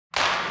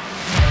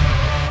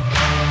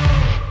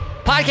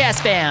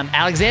Podcast fam,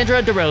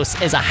 Alexandra de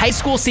Roos is a high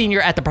school senior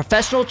at the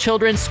Professional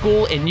Children's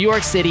School in New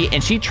York City,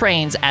 and she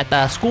trains at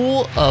the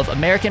School of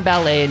American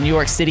Ballet in New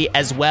York City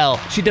as well.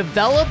 She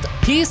developed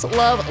Peace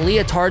Love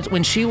Leotards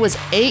when she was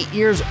 8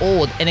 years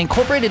old and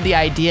incorporated the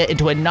idea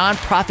into a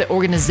nonprofit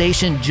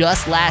organization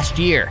just last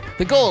year.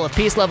 The goal of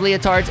Peace Love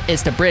Leotards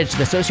is to bridge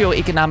the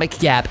socioeconomic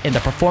gap in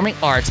the performing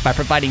arts by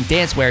providing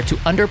dancewear to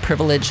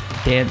underprivileged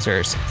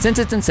dancers. Since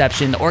its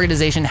inception, the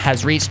organization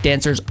has reached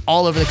dancers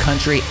all over the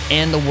country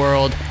and the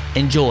world.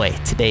 Enjoy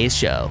today's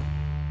show.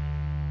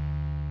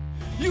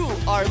 You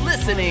are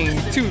listening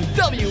to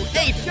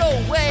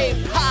WHOA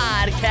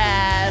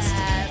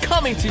Podcast,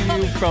 coming to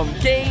you from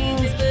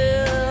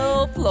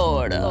Gainesville,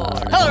 Florida.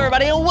 Hello,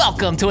 everybody, and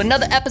welcome to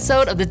another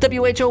episode of the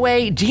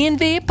WHOA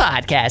GNV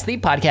Podcast, the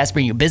podcast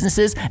bringing you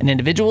businesses and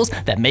individuals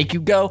that make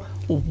you go,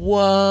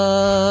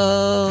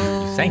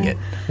 whoa. You sang it.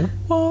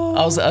 Whoa.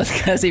 I was going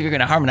to see if you're going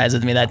to harmonize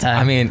with me that time.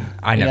 I mean,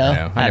 I never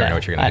know. I never know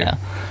what you're going to do.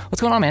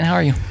 What's going on, man? How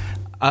are you?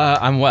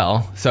 I'm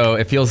well, so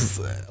it feels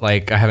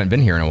like I haven't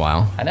been here in a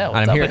while. I know.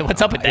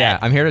 What's up with that? Yeah,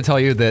 I'm here to tell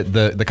you that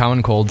the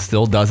common cold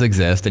still does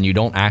exist, and you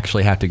don't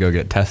actually have to go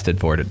get tested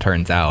for it, it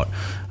turns out.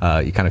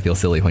 You kind of feel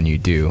silly when you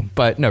do.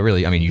 But no,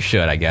 really, I mean, you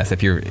should, I guess.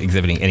 If you're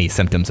exhibiting any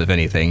symptoms of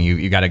anything,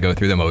 you got to go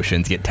through the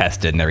motions, get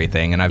tested and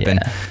everything. And I've been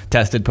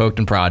tested, poked,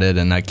 and prodded,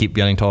 and I keep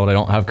getting told I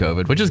don't have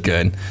COVID, which is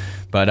good.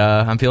 But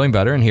I'm feeling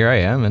better, and here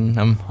I am, and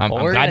I'm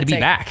glad to be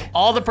back.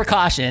 All the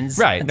precautions,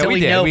 right? Until we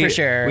know for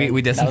sure.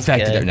 We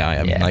disinfected it. No,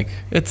 I'm glad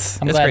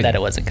crazy that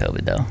it wasn't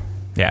COVID though.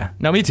 Yeah,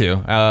 no, me too.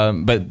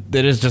 But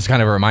it is just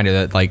kind of a reminder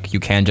that like you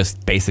can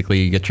just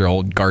basically get your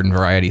old garden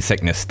variety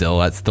sickness still.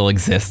 That still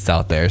exists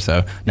out there.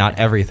 So not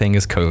everything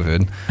is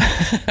COVID.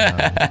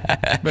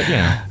 But you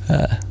know.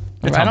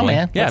 It's right on,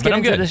 man. Yeah, Let's but get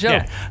I'm into good. The show.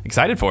 Yeah,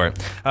 excited for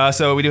it.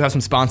 So we do have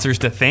some sponsors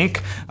to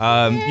thank.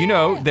 You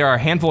know, there are a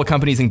handful of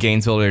companies in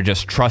Gainesville that are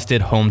just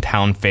trusted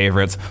hometown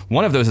favorites.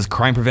 One of those is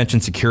Crime Prevention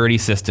Security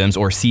Systems,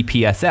 or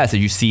CPSS, as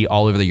you see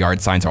all over the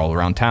yard signs all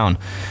around town.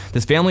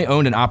 This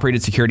family-owned and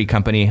operated security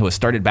company was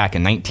started back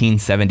in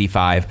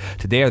 1975.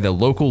 Today are the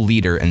local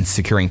leader in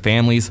securing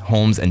families,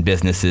 homes, and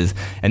businesses.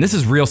 And this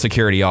is real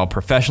security, y'all,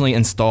 professionally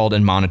installed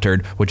and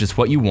monitored, which is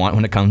what you want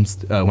when it comes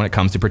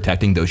to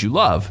protecting those you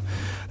love.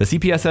 The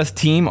CPSS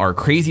team are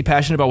crazy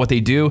passionate about what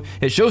they do.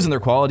 It shows in their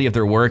quality of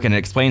their work, and it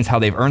explains how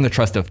they've earned the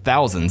trust of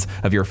thousands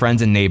of your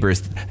friends and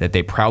neighbors that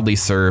they proudly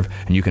serve.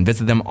 And you can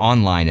visit them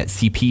online at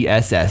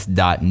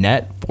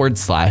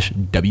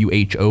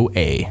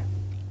cpss.net/WHOA.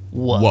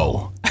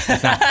 Whoa.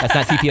 That's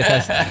not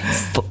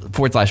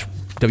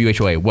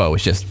CPSS/WHOA. Whoa.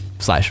 It's just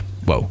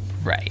 /whoa.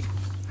 Right.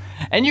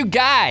 And you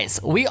guys,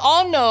 we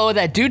all know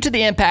that due to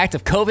the impact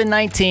of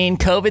COVID-19,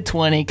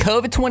 COVID-20,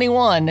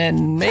 COVID-21,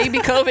 and maybe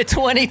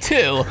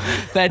COVID-22,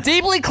 that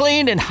deeply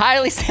cleaned and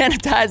highly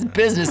sanitized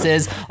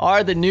businesses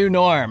are the new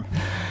norm.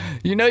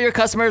 You know your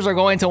customers are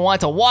going to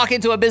want to walk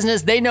into a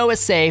business they know is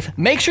safe.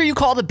 Make sure you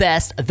call the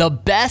best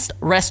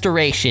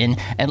restoration,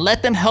 and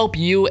let them help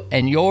you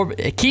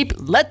keep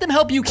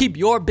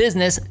your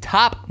business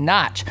top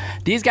notch.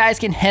 These guys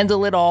can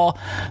handle it all.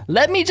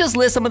 Let me just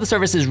list some of the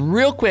services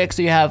real quick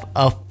so you have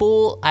a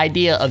full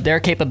idea of their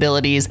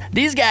capabilities.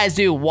 These guys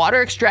do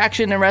water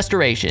extraction and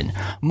restoration,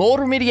 mold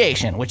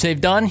remediation, which they've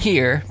done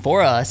here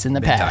for us in the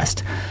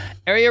past.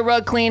 Area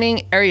rug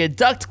cleaning, area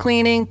duct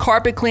cleaning,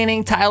 carpet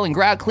cleaning, tile and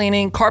grout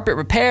cleaning, carpet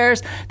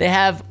repairs. They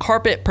have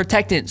carpet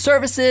protectant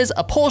services,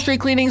 upholstery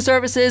cleaning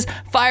services,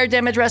 fire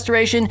damage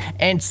restoration,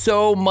 and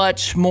so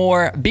much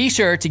more. Be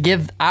sure to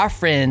give our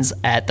friends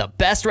at The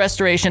Best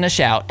Restoration a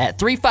shout at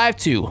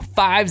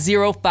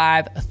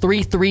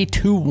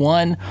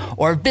 352-505-3321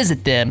 or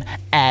visit them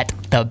at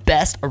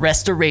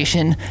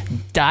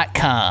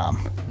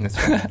thebestrestoration.com.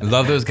 I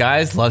love those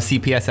guys. Love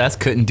CPSS.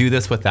 Couldn't do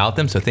this without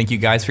them. So thank you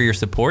guys for your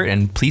support,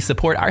 and please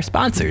support our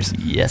sponsors.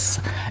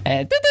 Yes.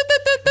 And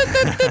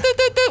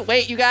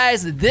wait, you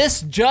guys,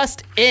 this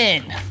just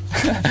in.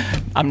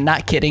 I'm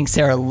not kidding.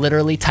 Sarah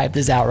literally typed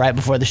this out right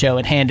before the show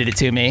and handed it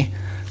to me.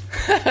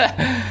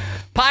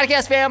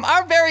 Podcast fam,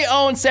 our very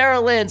own Sarah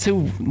Lentz,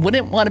 who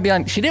didn't want to be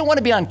on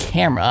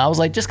camera. I was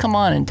like, just come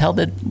on and tell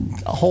the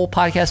whole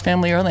podcast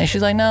family early.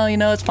 She's like, no,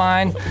 it's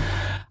fine.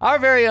 Our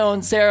very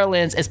own Sarah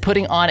Lentz is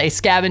putting on a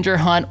scavenger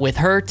hunt with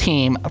her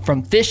team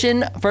from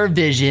Fishin' for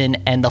Vision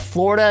and the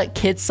Florida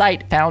Kids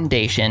Sight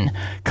Foundation.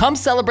 Come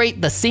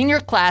celebrate the senior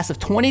class of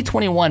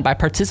 2021 by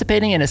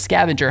participating in a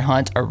scavenger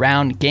hunt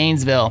around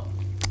Gainesville.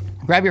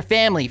 Grab your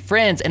family,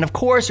 friends, and of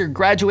course your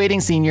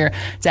graduating senior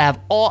to have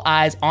all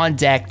eyes on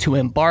deck to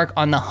embark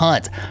on the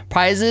hunt.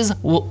 Prizes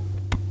will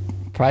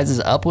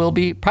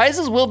be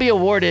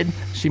awarded.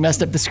 She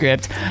messed up the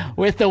script.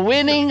 With the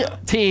winning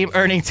team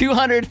earning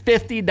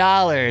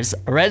 $250.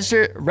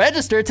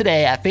 Register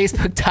today at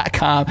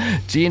facebook.com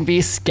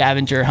GNV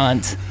Scavenger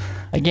Hunt.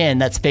 Again,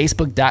 that's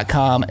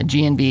facebook.com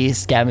GNV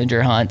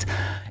Scavenger Hunt.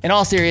 In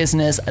all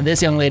seriousness,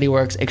 this young lady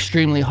works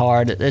extremely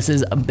hard. This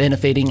is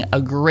benefiting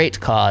a great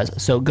cause.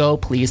 So go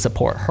please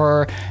support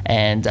her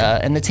and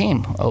the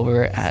team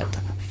over at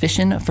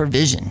Fishin' for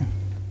Vision.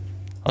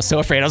 I was so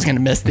afraid I was going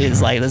to miss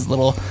these, like this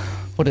little,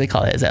 what do they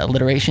call it? Is that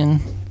alliteration?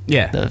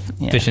 Yeah.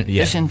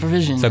 Fishing for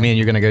vision. So, I mean,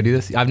 you're going to go do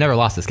this? I've never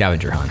lost a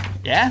scavenger hunt.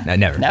 Yeah?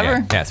 Never.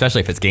 Never? Yeah,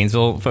 especially if it's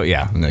Gainesville.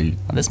 Yeah. No, Well,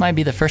 this might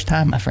be the first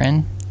time, my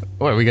friend.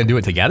 What, are we going to do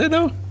it together,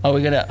 though? Oh,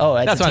 we're going to... Oh,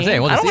 that's what I'm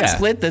saying. I don't want to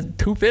split the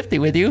 $250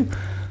 with you.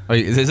 Oh,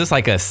 is this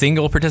like a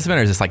single participant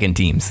or is this like in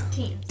teams?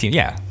 Team,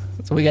 yeah.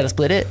 So we got to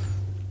split it?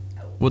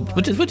 We'll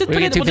just put it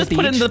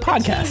in the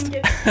podcast.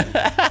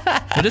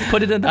 We'll just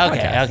put it in the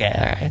podcast. Okay,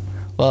 all right.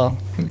 Well,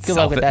 good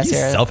luck with that,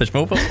 Sarah. You selfish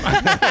mofo.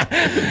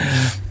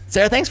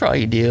 Sarah, thanks for all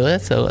you do.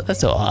 That's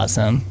so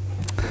awesome.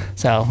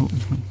 So,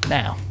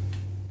 now,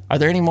 are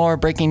there any more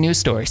breaking news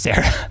stories,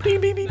 Sarah?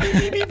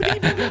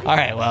 All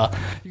right, well,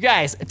 you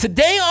guys,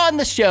 today on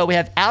the show, we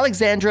have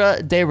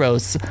Alexandra de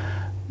Roos.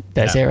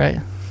 Did I say it right?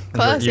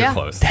 Close, you're yeah.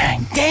 Close.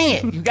 Dang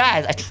it. You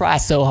guys, I try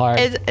so hard.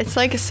 It's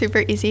like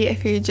super easy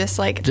if you just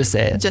say it. Just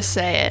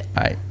say it.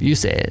 All right, you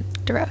say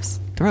it. De Roos.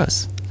 De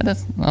Roos.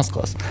 That's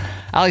close.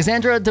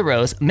 Alexandra de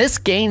Roos, Miss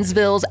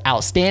Gainesville's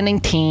outstanding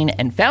teen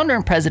and founder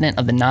and president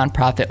of the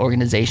nonprofit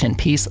organization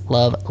Peace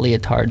Love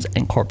Leotards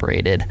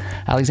Incorporated.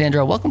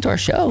 Alexandra, welcome to our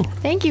show.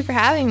 Thank you for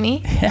having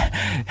me.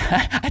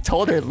 I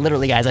told her,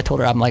 literally, guys,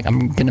 I'm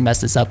going to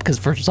mess this up because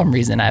for some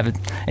reason I have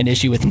an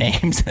issue with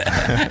names.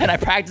 And I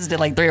practiced it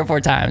like 3 or 4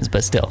 times,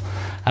 but still,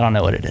 I don't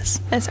know what it is.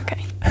 That's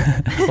okay.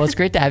 Well, it's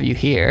great to have you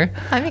here.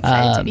 I'm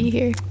excited to be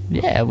here.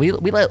 Yeah,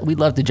 we'd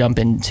love to jump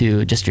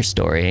into just your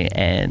story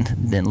and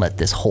then let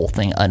this whole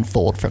thing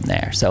unfold from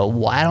there. So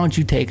why don't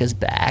you take us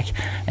back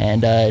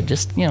and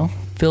just,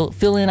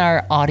 fill in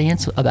our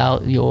audience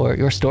about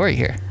your story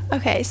here.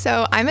 Okay,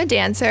 so I'm a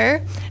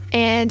dancer,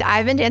 and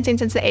I've been dancing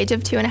since the age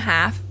of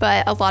 2.5,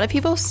 but a lot of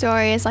people's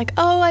story is like,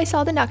 oh, I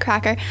saw the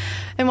Nutcracker.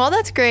 And while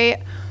that's great,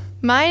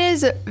 mine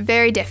is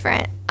very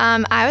different.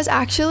 I was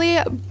actually,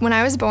 when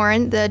I was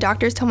born, the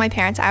doctors told my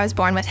parents I was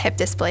born with hip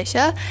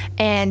dysplasia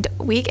and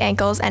weak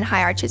ankles and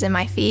high arches in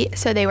my feet,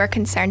 so they were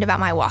concerned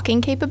about my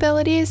walking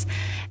capabilities.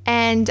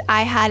 And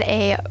I had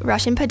a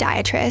Russian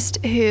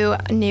podiatrist who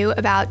knew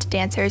about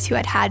dancers who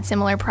had had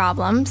similar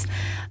problems.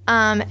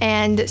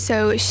 And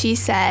so she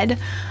said,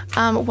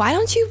 why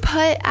don't you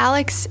put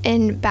Alex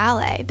in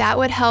ballet? That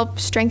would help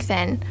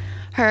strengthen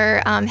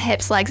her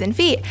hips, legs, and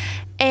feet.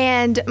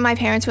 And my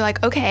parents were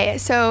like, okay.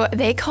 So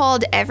they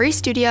called every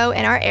studio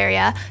in our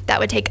area that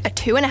would take a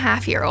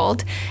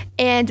 2.5-year-old.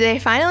 And they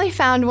finally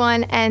found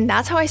one, and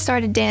that's how I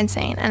started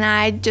dancing. And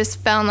I just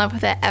fell in love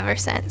with it ever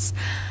since.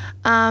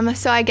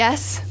 So I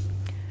guess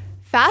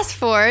fast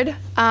forward,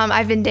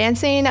 I've been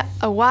dancing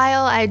a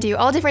while. I do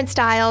all different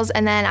styles,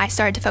 and then I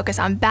started to focus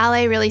on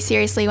ballet really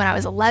seriously when I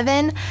was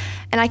 11,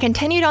 and I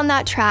continued on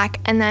that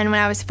track. And then when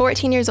I was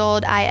 14 years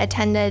old, I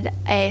attended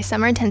a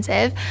summer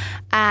intensive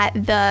at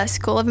the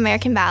School of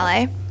American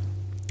Ballet,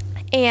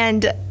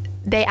 and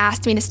they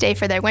asked me to stay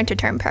for their winter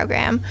term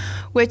program,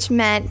 which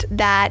meant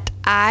that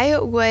I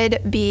would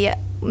be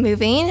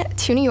moving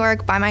to New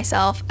York by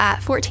myself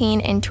at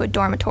 14 into a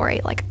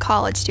dormitory like a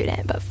college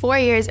student, but 4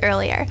 years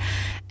earlier.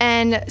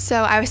 And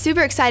so I was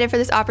super excited for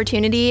this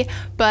opportunity,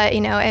 but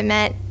it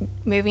meant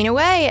moving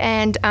away,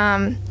 and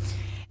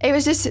it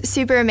was just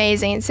super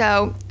amazing.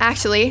 So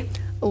actually,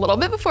 a little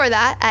bit before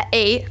that, at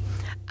 8,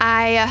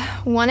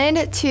 I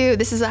wanted to,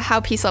 this is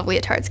how Peace Love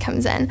Leotards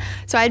comes in.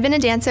 So I'd been a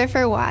dancer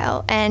for a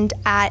while, and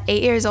at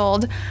 8 years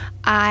old,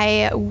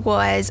 I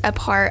was a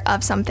part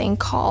of something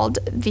called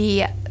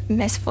the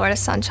Miss Florida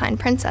Sunshine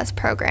Princess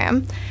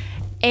program.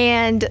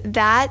 And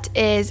that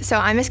is, so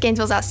I'm Miss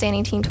Gainesville's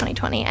Outstanding Teen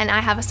 2020, and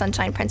I have a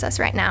Sunshine Princess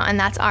right now, and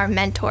that's our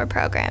mentor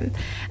program,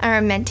 our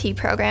mentee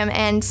program.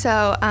 And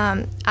so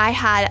I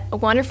had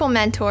wonderful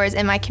mentors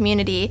in my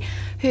community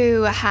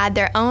who had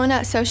their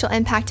own social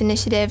impact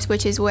initiatives,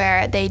 which is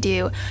where they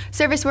do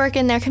service work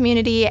in their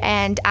community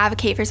and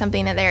advocate for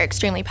something that they're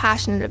extremely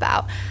passionate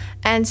about.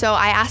 And so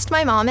I asked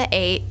my mom at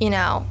 8,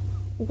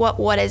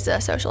 what is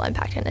a social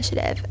impact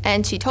initiative?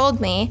 And she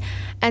told me,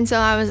 and so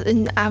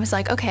I was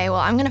like, okay, well,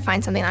 I'm gonna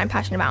find something that I'm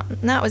passionate about,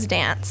 and that was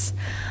dance.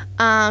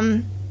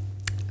 And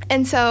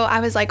so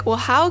I was like, well,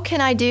 how can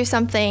I do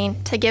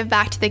something to give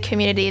back to the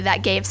community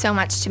that gave so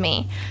much to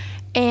me?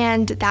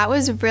 And that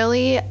was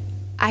really,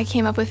 I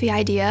came up with the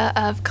idea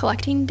of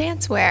collecting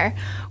dancewear,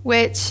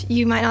 which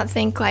you might not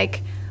think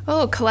like,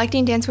 oh,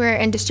 collecting dancewear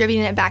and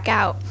distributing it back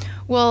out.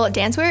 Well,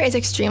 dancewear is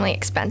extremely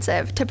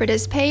expensive. To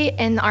participate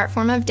in the art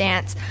form of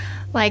dance,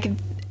 like an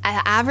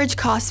average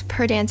cost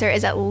per dancer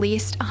is at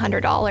least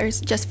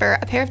 $100 just for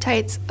a pair of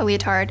tights, a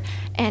leotard,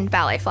 and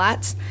ballet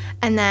flats.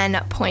 And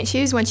then point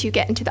shoes, once you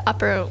get into the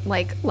upper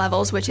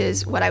levels, which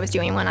is what I was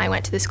doing when I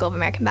went to the School of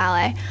American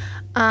Ballet,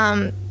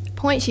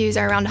 point shoes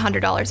are around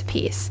 $100 a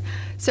piece.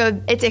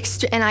 So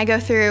it's and I go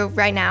through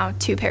right now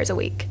 2 pairs a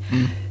week.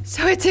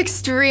 So it's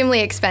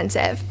extremely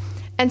expensive.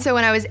 And so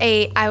when I was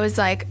 8, I was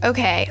like,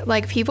 okay,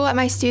 people at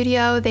my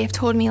studio, they've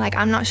told me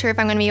I'm not sure if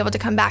I'm gonna be able to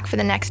come back for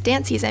the next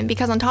dance season,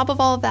 because on top of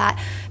all of that,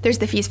 there's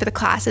the fees for the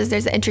classes,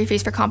 there's the entry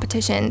fees for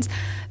competitions,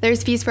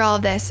 there's fees for all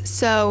of this.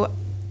 So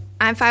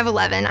I'm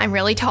 5'11", I'm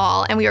really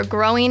tall, and we were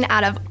growing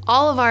out of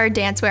all of our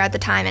dancewear at the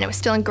time, and it was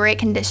still in great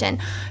condition.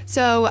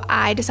 So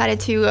I decided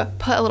to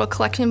put a little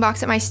collection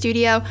box at my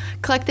studio,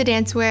 collect the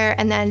dancewear,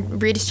 and then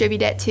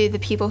redistribute it to the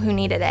people who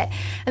needed it.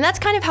 And that's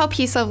kind of how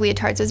Peace Love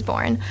Leotards was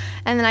born.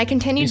 And then I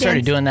continued. You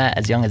started doing that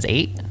as young as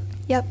 8?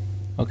 Yep.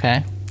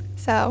 Okay.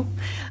 So.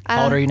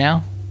 How old are you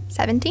now?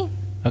 17.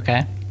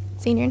 Okay.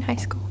 Senior in high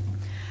school.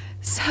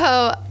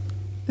 So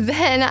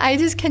then I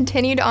just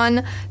continued on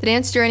the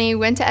dance journey,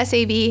 went to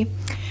SAB,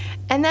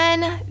 and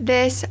then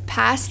this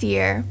past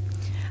year,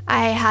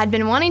 I had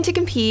been wanting to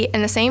compete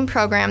in the same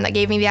program that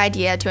gave me the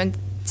idea to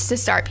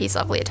start Peace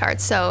Love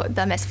Leotards, so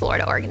the Miss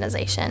Florida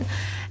organization.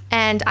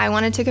 And I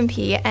wanted to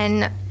compete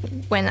and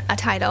win a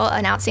title,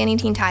 an outstanding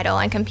teen title,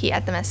 and compete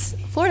at the Miss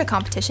Florida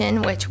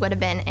competition, which would have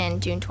been in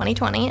June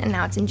 2020, and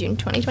now it's in June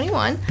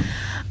 2021.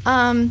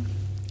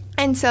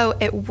 And so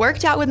it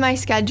worked out with my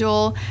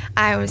schedule.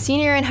 I was a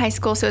senior in high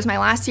school, so it was my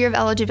last year of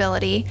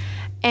eligibility,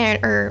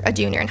 or a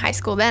junior in high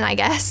school then, I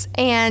guess.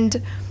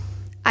 And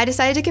I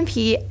decided to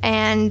compete,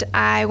 and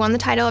I won the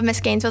title of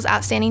Miss Gainesville's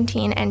Outstanding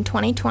Teen in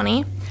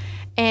 2020.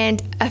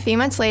 And a few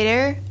months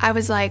later, I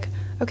was like,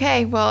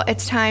 okay, well,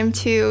 it's time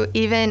to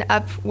even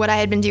up what I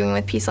had been doing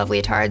with Peace Love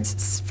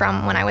Leotards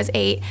from when I was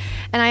 8.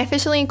 And I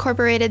officially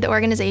incorporated the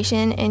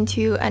organization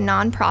into a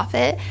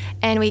nonprofit,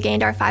 and we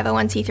gained our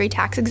 501c3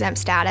 tax-exempt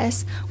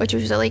status, which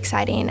was really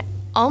exciting,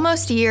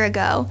 almost a year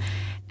ago.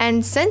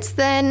 And since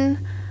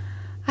then,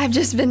 I've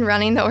just been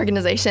running the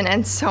organization,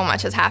 and so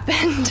much has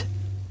happened.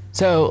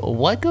 So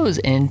what goes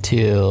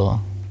into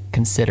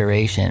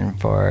consideration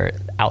for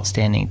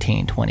Outstanding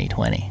Teen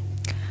 2020?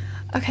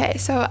 Okay,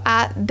 so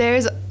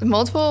there's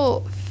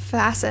multiple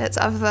facets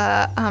of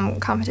the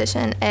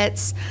competition.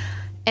 It's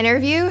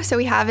interview, so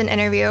we have an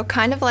interview,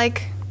 kind of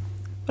like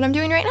what I'm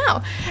doing right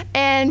now.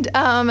 And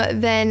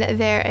then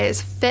there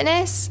is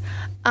fitness,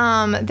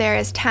 there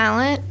is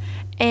talent,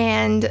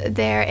 and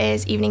there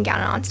is evening gown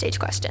and on-stage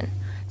question.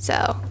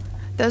 So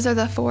those are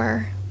the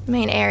 4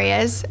 main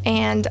areas.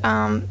 And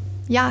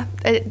yeah,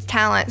 it's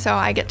talent, so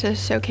I get to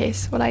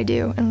showcase what I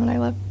do and what I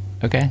love.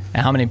 Okay,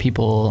 and how many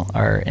people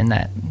are in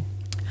that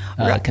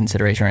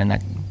consideration or in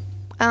that?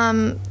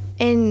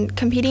 In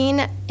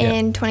competing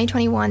in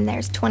 2021,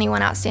 there's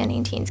 21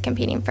 outstanding teens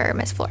competing for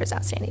Miss Florida's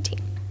Outstanding Teen.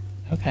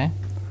 Okay.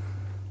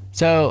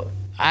 So,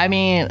 I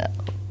mean,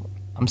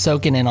 I'm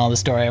soaking in all the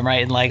story. I'm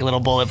writing like little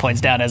bullet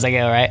points down as I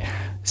go, right?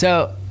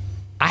 So,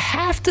 I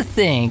have to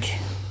think,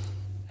 and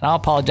I'll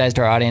apologize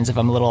to our audience if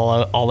I'm a little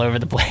all over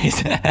the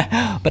place,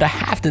 but I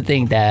have to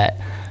think that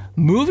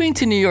moving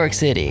to New York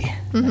City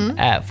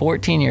at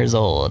 14 years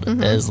old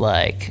is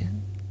like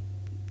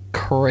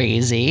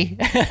crazy.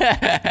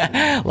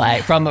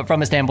 Like from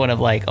a standpoint of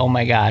like, oh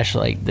my gosh,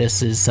 like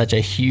this is such a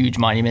huge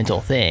monumental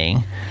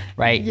thing,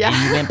 right? Yeah.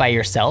 And you went by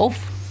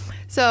yourself?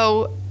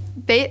 So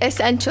they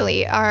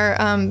essentially, our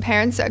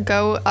parents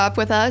go up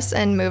with us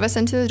and move us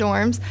into the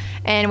dorms,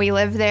 and we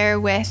live there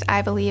with,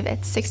 I believe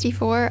it's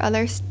 64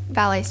 other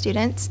ballet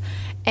students.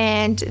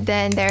 And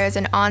then there's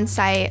an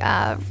on-site,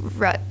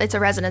 it's a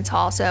residence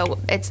hall, so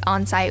it's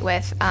on-site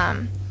with,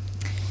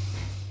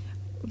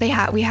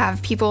 we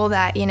have people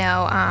that, you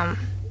know,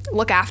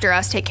 look after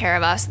us, take care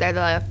of us.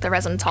 They're the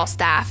residence hall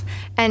staff.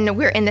 And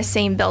we're in the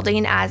same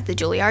building as the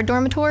Juilliard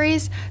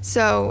dormitories.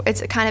 So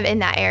it's kind of in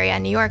that area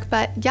in New York.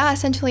 But yeah,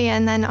 essentially,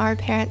 and then our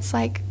parents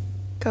like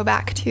go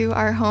back to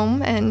our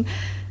home and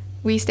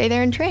we stay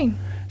there and train.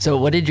 So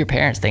what did your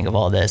parents think of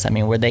all this? I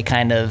mean, were they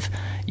kind of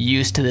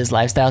used to this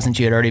lifestyle since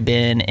you had already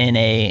been been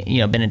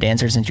a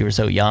dancer since you were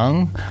so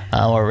young?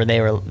 Or were they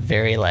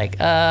very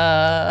like,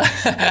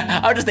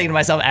 I was just thinking to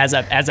myself as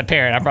a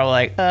parent, I'm probably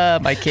like,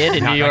 my kid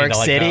in New York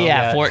City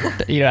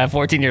at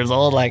 14 years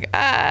old, like,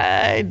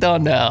 I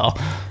don't know.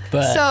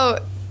 But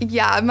so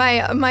yeah,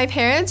 my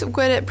parents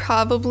would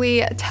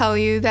probably tell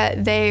you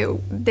that they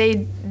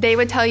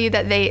would tell you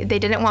that they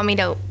didn't want me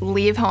to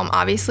leave home,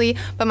 obviously,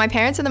 but my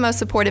parents are the most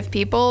supportive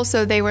people,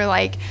 so they were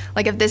like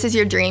if this is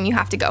your dream, you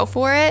have to go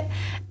for it.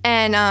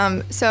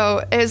 And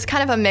so it was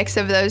kind of a mix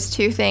of those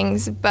two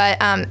things, but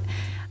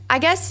I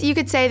guess you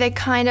could say they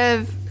kind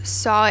of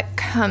saw it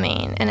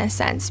coming in a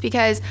sense,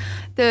 because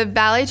the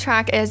ballet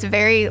track is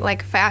very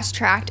like fast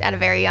tracked at a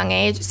very young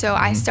age. So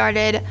I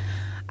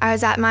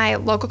was at my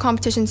local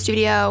competition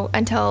studio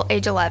until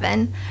age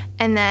 11,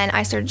 and then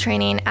I started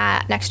training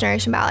at Next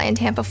Generation Ballet in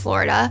Tampa,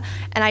 Florida,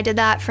 and I did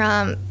that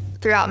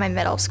throughout my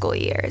middle school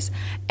years.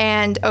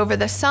 And over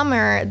the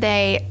summer,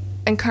 they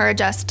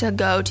encourage us to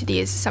go to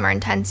these summer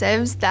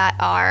intensives that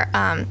are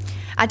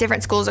at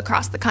different schools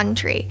across the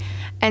country.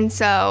 And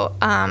so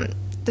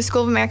the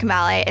School of American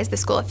Ballet is the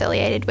school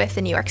affiliated with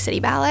the New York City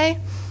Ballet,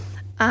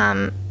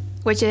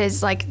 which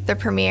is like the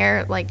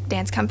premier like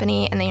dance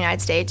company in the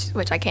United States,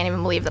 which I can't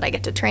even believe that I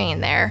get to train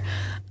there.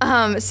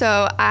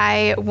 So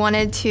I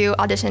wanted to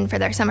audition for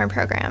their summer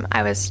program.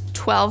 I was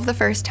 12 the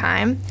first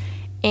time,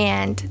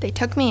 and they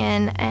took me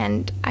in,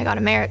 and I got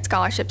a merit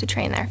scholarship to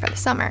train there for the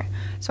summer.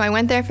 So I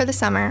went there for the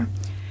summer,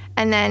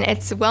 and then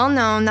it's well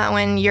known that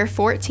when you're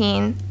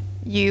 14,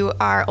 you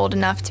are old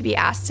enough to be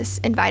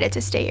invited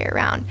to stay year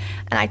round.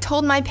 And I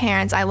told my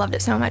parents I loved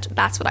it so much.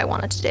 That's what I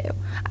wanted to do.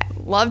 I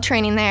loved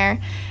training there.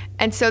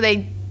 And so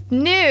they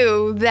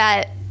knew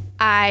that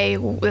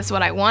that's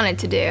what I wanted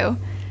to do.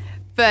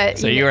 But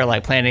so you were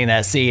like planting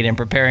that seed and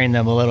preparing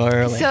them a little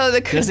early. So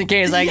just in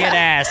case I get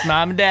asked,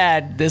 Mom and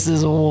Dad, this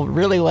is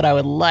really what I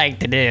would like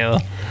to do.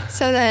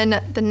 So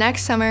then the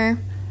next summer,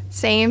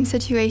 same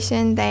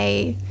situation.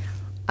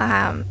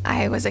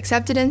 I was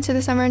accepted into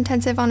the summer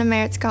intensive on a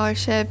merit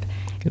scholarship,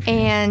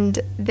 and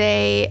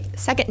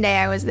second day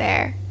I was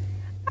there.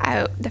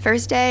 The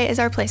first day is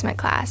our placement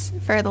class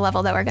for the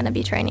level that we're going to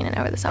be training in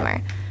over the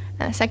summer.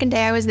 And the second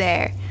day I was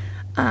there,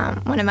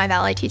 one of my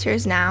ballet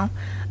teachers now,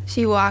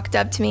 she walked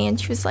up to me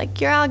and she was like,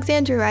 "You're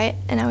Alexandra, right?"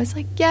 And I was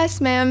like, "Yes,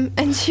 ma'am."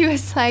 And she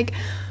was like,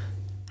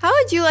 "How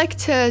would you like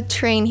to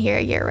train here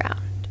year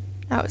round?"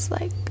 I was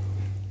like,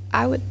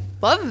 "I would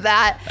love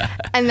that."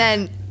 And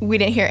then we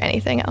didn't hear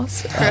anything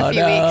else for a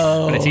few weeks.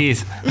 What a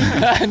tease.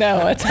 I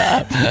know, what's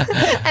up?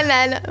 And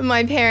then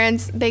my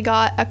parents, they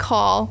got a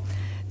call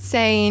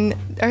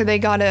they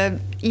got a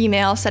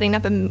email setting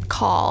up a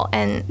call,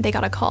 and they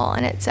got a call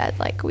and it said,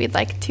 like, "We'd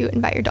like to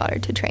invite your daughter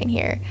to train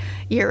here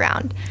year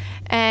round."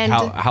 And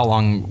how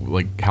long,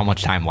 like, how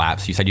much time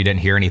lapsed? You said you didn't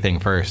hear anything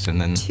first,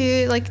 and then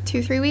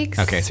 2-3 weeks.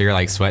 Okay, so you're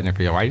like sweating it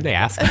for you. Why did they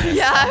ask me?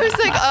 Yeah, I was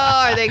like,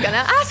 oh, are they gonna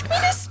ask me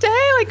to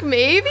stay? Like,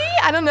 maybe,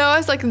 I don't know. I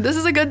was like, this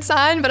is a good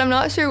sign, but I'm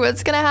not sure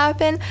what's gonna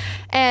happen.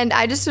 And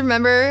I just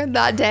remember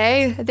that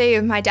day,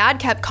 my dad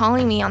kept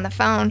calling me on the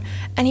phone,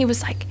 and he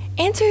was like,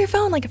 "Answer your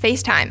phone," like a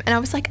FaceTime. And I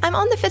was like, "I'm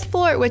on the 5th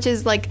floor," which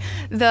is like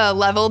the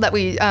level that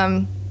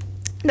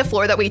the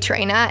floor that we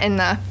train at in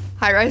the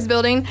high-rise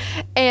building.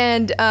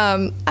 And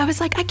I was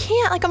like, "I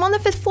can't, like, I'm on the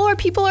 5th floor,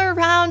 people are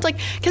around, like,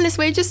 can this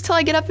wait just till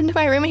I get up into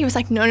my room?" And he was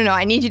like, no,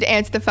 I need you to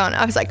answer the phone.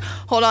 I was like,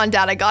 "Hold on,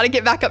 Dad, I gotta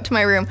get back up to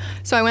my room."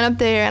 So I went up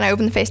there and I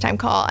opened the FaceTime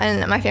call,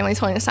 and my family's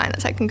holding a sign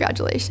that said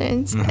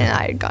congratulations. And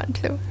I had gotten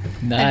to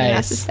Nice. and he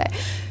has to stay.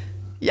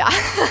 Yeah.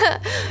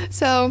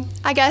 So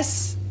I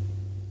guess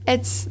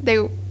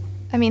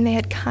they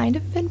had kind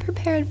of been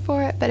prepared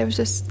for it, but it was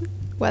just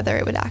whether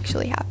it would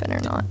actually happen or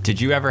not. Did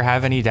you ever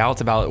have any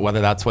doubts about whether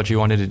that's what you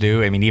wanted to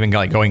do? I mean, even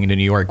like going into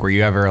New York, were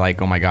you ever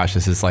like, "Oh my gosh,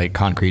 this is like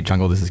concrete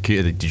jungle, this is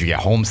cute"? Did you get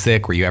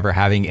homesick? Were you ever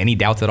having any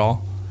doubts at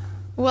all?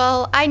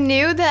 Well, I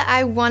knew that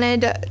I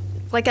wanted,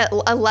 like at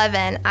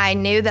 11, I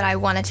knew that I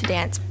wanted to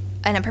dance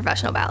in a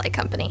professional ballet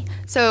company.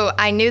 So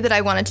I knew that I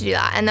wanted to do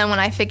that. And then when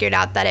I figured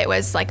out that it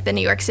was like the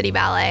New York City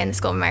Ballet and the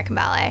School of American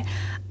Ballet,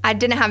 I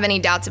didn't have any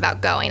doubts about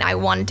going. I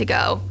wanted to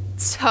go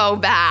so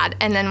bad.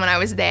 And then when I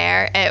was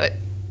there,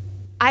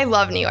 I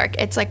love New York.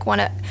 It's like one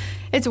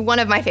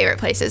of my favorite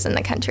places in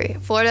the country.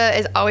 Florida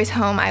is always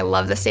home. I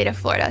love the state of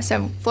Florida.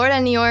 So Florida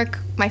and New York,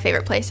 my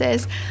favorite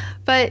places.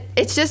 But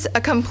it's just a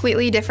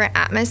completely different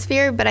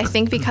atmosphere. But I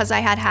think because I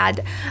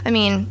had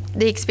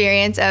the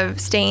experience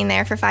of staying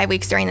there for 5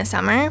 weeks during the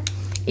summer,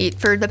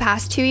 for the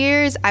past 2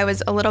 years, I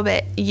was a little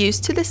bit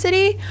used to the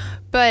city,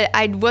 but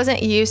I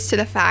wasn't used to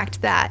the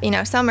fact that,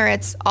 summer,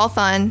 it's all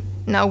fun.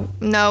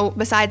 No,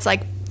 besides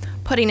like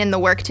putting in the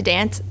work to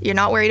dance, you're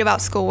not worried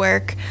about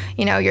schoolwork.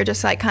 You're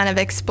just like kind of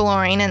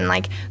exploring and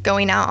like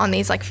going out on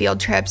these like field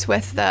trips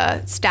with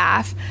the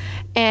staff.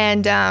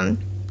 And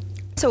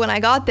so when I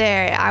got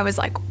there, I was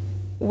like,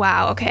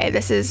 wow, okay,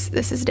 this is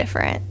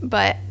different.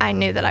 But I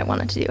knew that I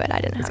wanted to do it. I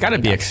didn't have. It's got to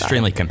be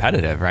extremely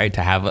competitive, right?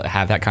 To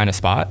have that kind of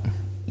spot.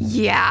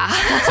 Yeah.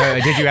 So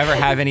did you ever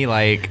have any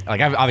like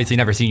I've obviously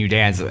never seen you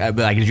dance, but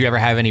like did you ever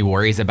have any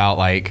worries about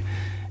like,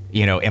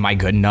 am I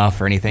good enough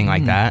or anything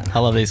like that? I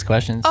love these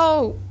questions.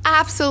 Oh,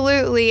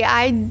 absolutely.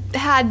 I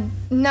had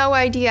no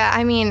idea.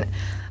 I mean,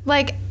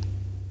 like,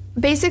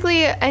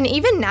 basically, and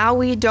even now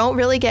we don't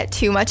really get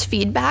too much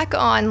feedback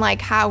on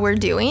like how we're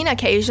doing.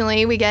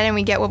 Occasionally we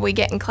get what we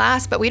get in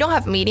class, but we don't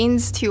have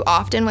meetings too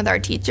often with our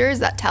teachers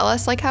that tell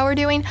us like how we're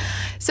doing.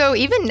 So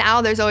even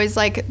now there's always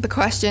like the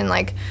question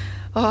like,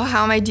 oh,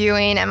 how am I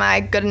doing? Am I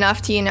good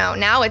enough to,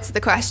 now it's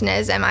the question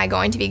is, am I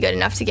going to be good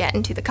enough to get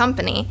into the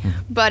company?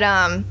 But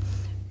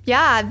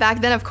yeah,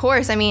 back then, of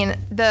course, let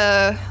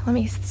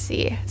me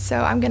see. So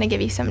I'm going to give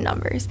you some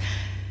numbers.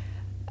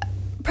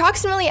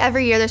 Approximately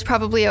every year, there's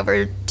probably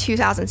over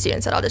 2,000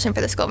 students that audition for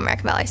the School of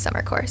American Ballet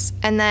summer course.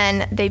 And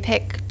then they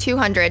pick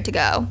 200 to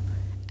go.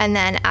 And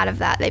then out of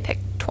that, they pick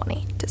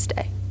 20 to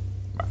stay.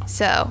 Wow.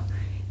 So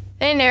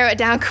they narrow it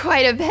down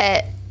quite a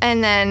bit.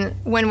 And then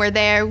when we're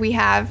there,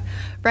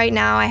 right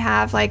now I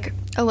have like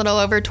a little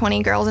over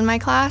 20 girls in my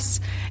class.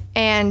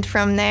 And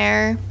from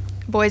there,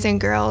 boys and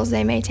girls,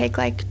 they may take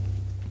like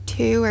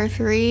 2 or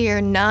 3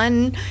 or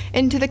none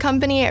into the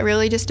company. It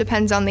really just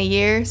depends on the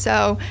year.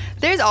 So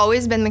there's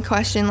always been the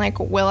question like,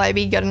 will I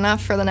be good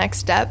enough for the next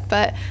step?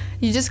 But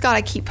you just got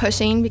to keep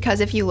pushing, because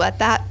if you let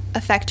that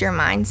affect your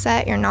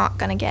mindset, you're not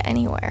going to get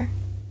anywhere.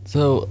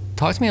 So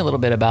talk to me a little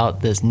bit about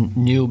this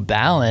new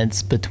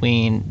balance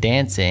between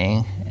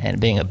dancing and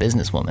being a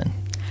businesswoman.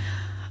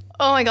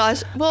 Oh my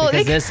gosh. Well,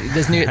 because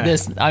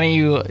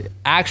you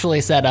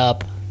actually set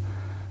up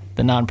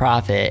the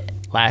nonprofit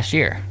last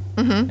year.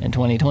 in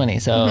 2020.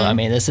 So I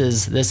mean, this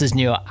is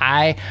new.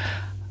 I've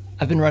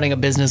been running a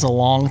business a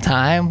long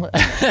time.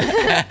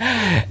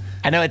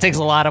 I know it takes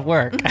a lot of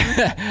work.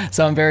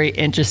 So I'm very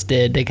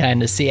interested to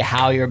kind of see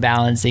how you're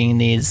balancing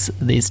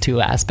these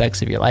two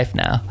aspects of your life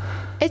now.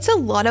 It's a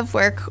lot of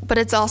work, but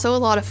it's also a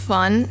lot of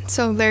fun.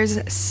 So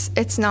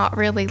it's not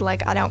really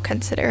like, I don't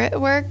consider it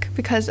work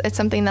because it's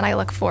something that I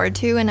look forward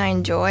to and I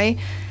enjoy.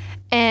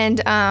 And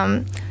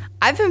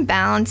I've been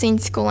balancing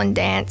school and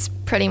dance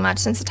pretty much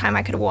since the time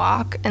I could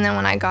walk. And then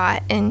when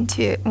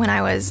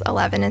I was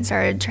 11 and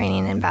started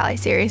training in ballet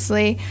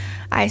seriously,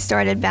 I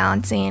started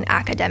balancing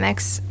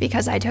academics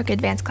because I took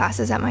advanced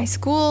classes at my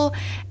school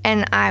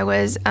and I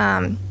was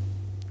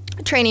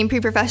training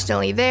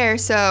pre-professionally there.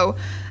 So,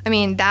 I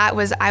mean,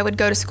 I would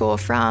go to school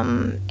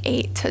from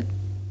 8 to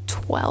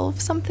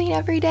 12 something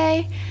every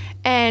day.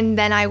 And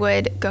then I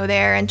would go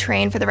there and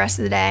train for the rest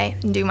of the day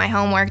and do my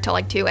homework till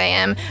like 2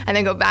 a.m. and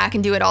then go back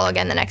and do it all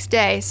again the next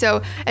day.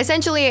 So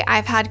essentially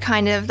I've had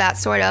kind of that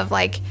sort of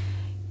like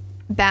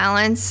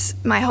balance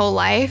my whole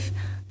life,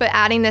 but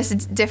adding this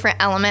different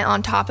element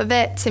on top of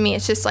it, to me,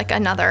 it's just like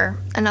another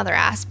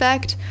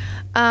aspect.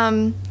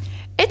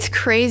 It's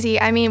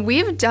crazy. I mean,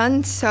 we've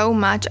done so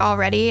much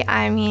already.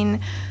 I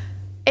mean,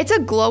 it's a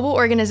global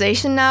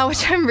organization now,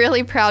 which I'm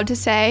really proud to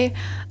say.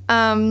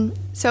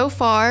 So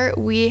far,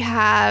 we've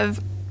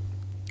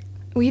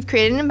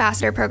created an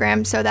ambassador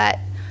program so that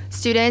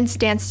students,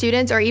 dance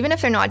students, or even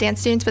if they're not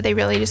dance students, but they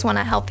really just want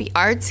to help the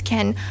arts,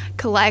 can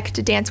collect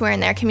dancewear in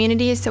their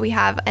communities. So we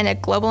have a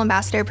global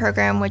ambassador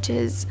program, which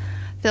is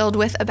filled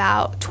with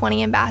about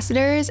 20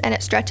 ambassadors, and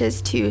it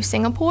stretches to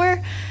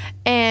Singapore.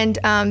 And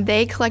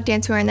they collect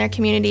dancewear in their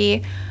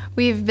community.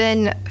 We've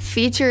been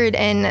featured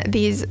in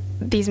these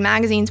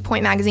magazines,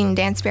 Point Magazine and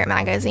Dance Spirit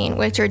Magazine,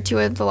 which are two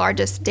of the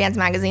largest dance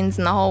magazines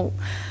in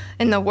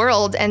the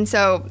world. And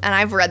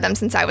I've read them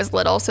since I was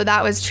little, so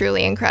that was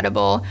truly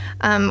incredible.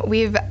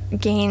 We've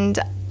gained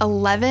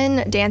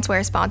 11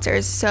 dancewear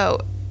sponsors.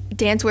 So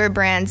dancewear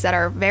brands that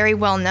are very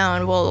well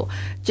known will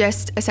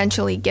just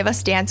essentially give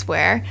us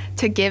dancewear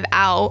to give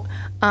out.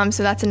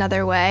 So that's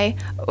another way.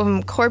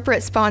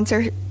 Corporate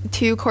sponsor,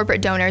 2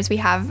 corporate donors, we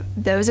have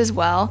those as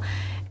well.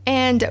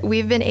 And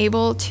we've been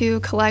able to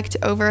collect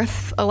over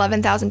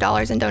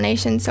 $11,000 in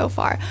donations so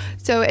far.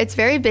 So it's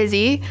very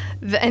busy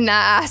in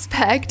that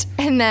aspect.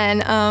 And then,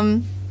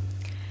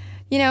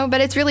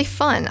 but it's really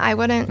fun.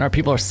 Are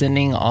people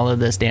sending all of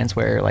this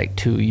dancewear like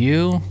to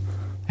you?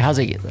 How's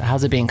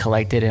it being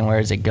collected and where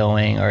is it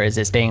going? Or is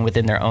it staying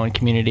within their own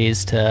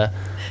communities to...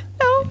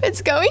 No,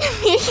 it's going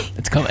to me.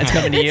 It's coming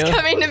to you? It's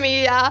coming to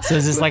me, yeah. So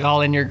is this like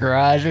all in your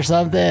garage or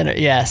something?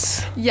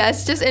 Yes.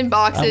 Yes, just in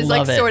boxes,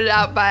 like sorted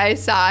out by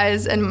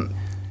size and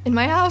in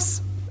my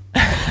house.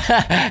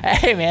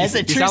 Hey man, it's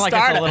a true startup. You sound like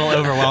it's a little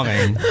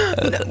overwhelming.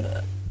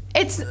 No.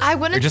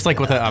 Or just like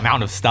with the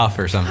amount of stuff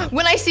or something.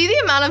 When I see the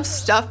amount of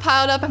stuff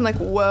piled up, I'm like,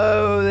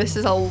 whoa, this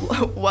is a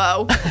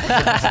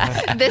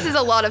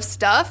lot of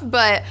stuff.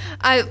 But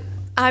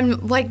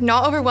I'm like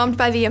not overwhelmed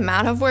by the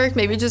amount of work,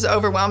 maybe just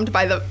overwhelmed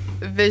by the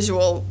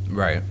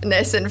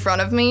visualness in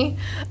front of me.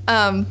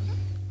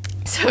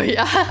 So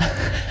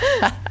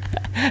yeah.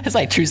 It's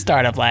like true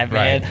startup life,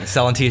 man. Right.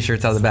 Selling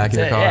t-shirts out of the back of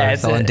your car,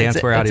 selling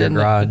dancewear out of your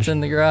garage. It's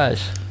in the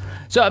garage.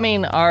 So I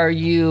mean, are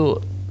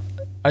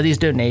these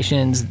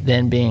donations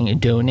then being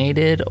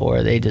donated, or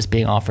are they just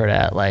being offered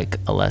at like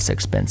a less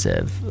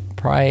expensive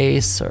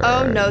price? Or,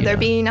 oh no, they're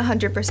being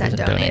 100%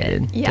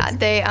 donated.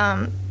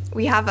 Yeah,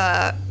 we have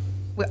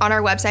on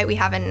our website we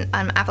have an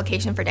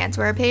application for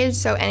dancewear page.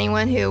 So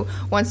anyone who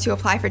wants to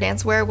apply for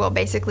dancewear will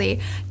basically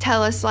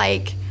tell us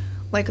like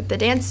the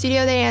dance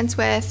studio they dance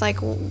with, like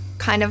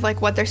kind of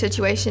like what their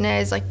situation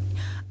is, like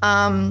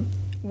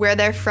where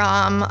they're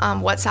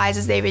from, what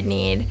sizes they would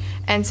need.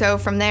 And so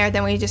from there,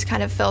 then we just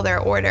kind of fill their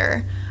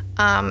order.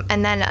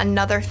 And then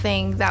another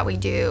thing that we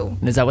do.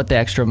 Is that what the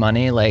extra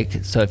money,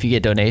 like, so if you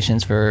get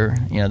donations for,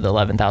 the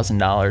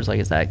 $11,000, like,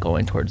 is that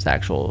going towards the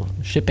actual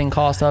shipping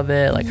cost of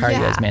it? Like, how are you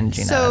guys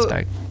managing that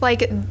aspect?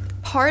 Like,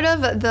 part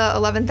of the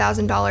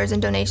 $11,000 in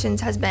donations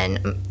has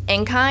been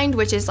in kind,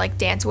 which is like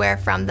dancewear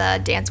from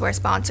the dancewear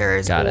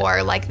sponsors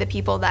or like the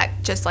people that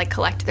just like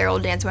collect their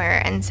old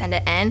dancewear and send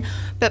it in.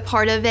 But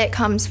part of it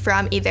comes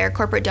from either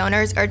corporate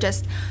donors or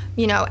just,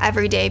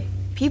 everyday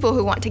people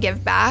who want to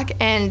give back.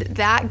 And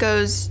that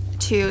goes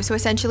to, so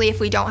essentially if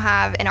we don't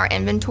have in our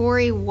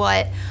inventory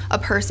what a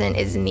person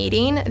is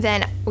needing,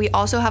 then we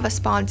also have a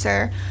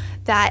sponsor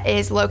that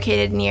is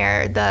located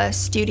near the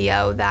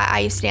studio that I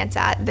used to dance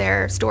at.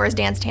 Their store is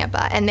Dance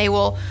Tampa, and I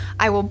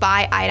will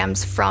buy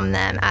items from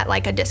them at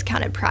like a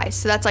discounted price.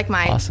 So that's like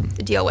my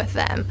deal with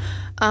them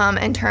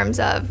in terms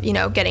of,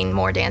 getting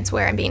more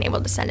dancewear and being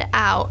able to send it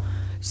out.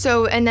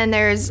 So, and then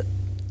there's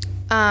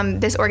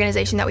this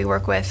organization that we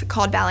work with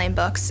called Ballet and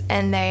Books,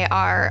 and they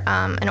are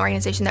an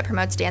organization that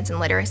promotes dance and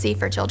literacy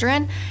for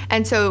children.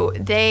 And so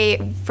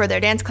for their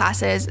dance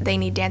classes, they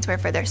need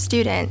dancewear for their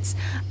students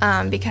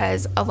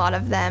because a lot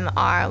of them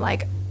are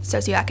like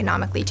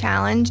socioeconomically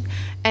challenged.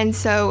 And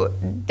so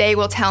they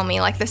will tell me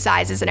like the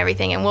sizes and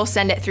everything, and we'll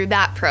send it through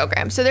that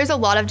program. So there's a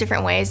lot of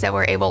different ways that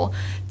we're able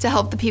to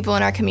help the people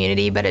in our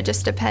community, but it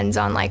just depends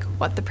on like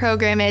what the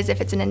program is,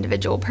 if it's an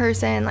individual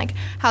person, like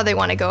how they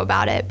want to go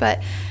about it.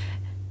 But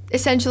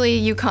essentially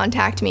you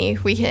contact me,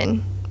 we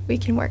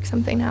can work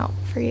something out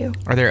for you.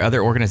 Are there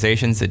other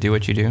organizations that do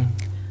what you do?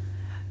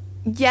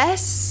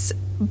 Yes,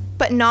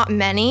 but not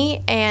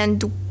many,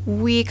 and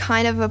we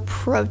kind of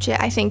approach it,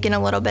 I think, in a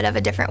little bit of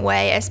a different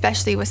way,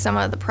 especially with some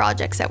of the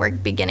projects that we're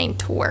beginning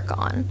to work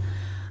on.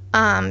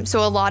 So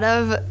a lot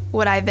of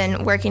what I've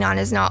been working on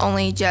is not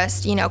only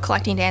just,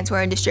 collecting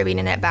dancewear and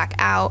distributing it back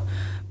out,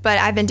 but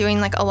I've been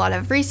doing like a lot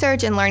of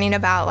research and learning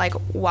about like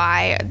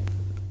why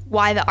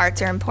the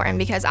arts are important,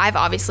 because I've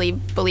obviously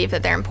believed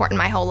that they're important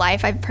my whole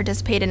life. I've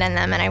participated in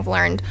them, and I've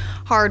learned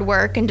hard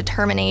work and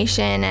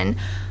determination and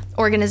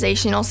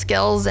organizational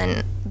skills,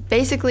 and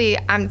basically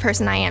I'm the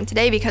person I am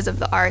today because of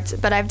the arts.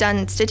 But I've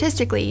done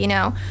statistically,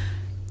 a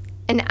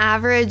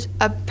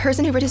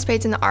person who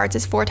participates in the arts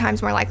is 4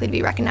 times more likely to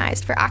be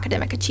recognized for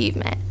academic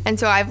achievement. And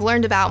so I've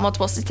learned about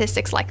multiple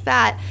statistics like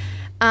that.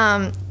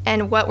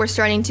 And what we're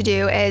starting to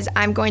do is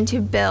I'm going to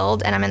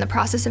build, and I'm in the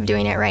process of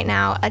doing it right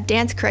now, a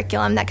dance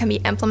curriculum that can be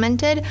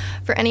implemented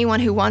for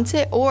anyone who wants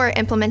it, or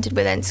implemented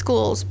within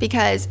schools,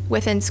 because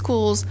within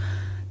schools,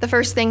 the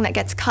first thing that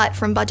gets cut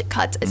from budget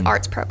cuts is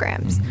arts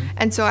programs.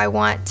 And so I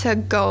want to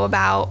go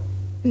about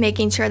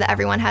making sure that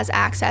everyone has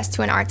access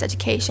to an arts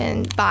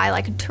education by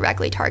like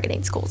directly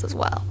targeting schools as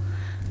well.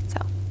 So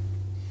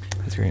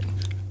that's great.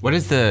 What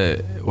is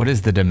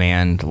the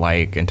demand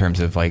like in terms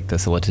of like the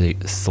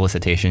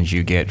solicitations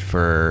you get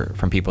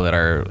from people that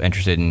are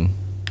interested in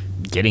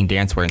getting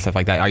dancewear and stuff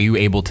like that? Are you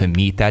able to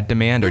meet that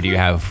demand, or do you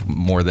have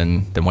more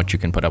than what you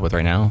can put up with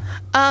right now?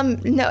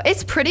 No,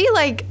 it's pretty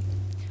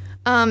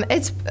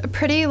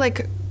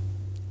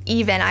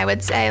even, I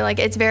would say. Like,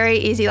 it's very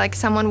easy. Like,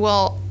 someone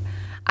will,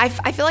 I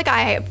feel like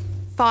I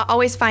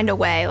always find a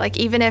way. Like,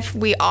 even if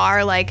we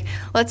are like,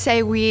 let's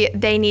say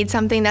they need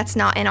something that's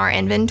not in our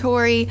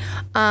inventory,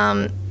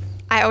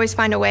 I always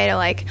find a way to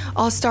like,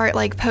 I'll start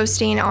like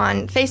posting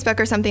on Facebook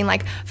or something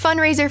like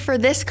fundraiser for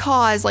this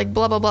cause, like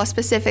blah, blah, blah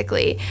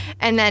specifically.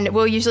 And then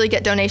we'll usually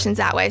get donations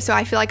that way. So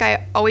I feel like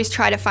I always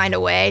try to find a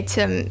way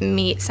to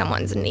meet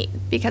someone's need,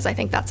 because I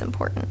think that's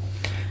important.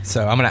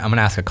 So I'm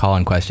gonna ask a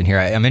Collin question here.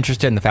 I'm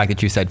interested in the fact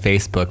that you said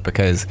Facebook,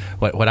 because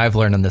what I've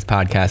learned on this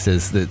podcast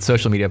is that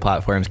social media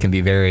platforms can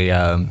be very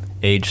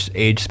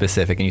age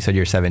specific, and you said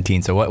you're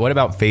 17. So what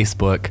about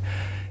Facebook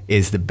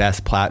is the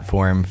best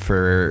platform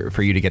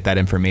for you to get that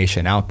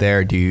information out there?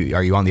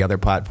 Are you on the other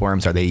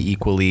platforms? Are they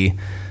equally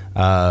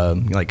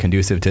like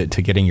conducive to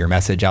getting your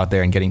message out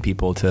there and getting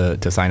people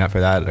to sign up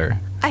for that? Or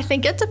I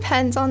think it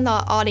depends on the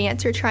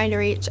audience you're trying to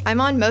reach. I'm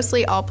on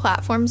mostly all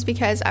platforms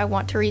because I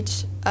want to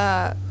reach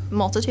a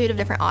multitude of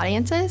different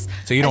audiences.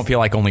 So you don't feel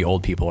like only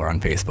old people are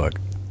on Facebook?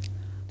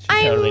 She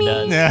totally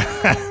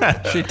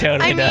does. She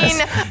totally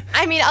does.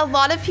 I mean, a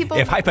lot of people.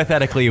 If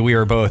hypothetically we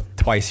were both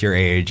twice your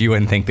age, you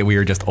wouldn't think that we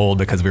were just old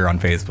because we were on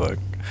Facebook.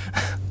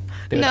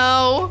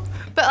 No,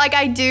 but like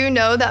I do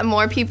know that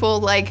more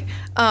people like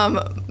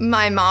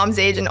my mom's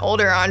age and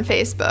older are on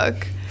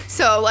Facebook.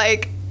 So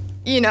like,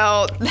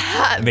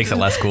 that it makes it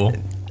less cool.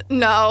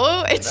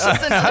 No, it's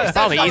just another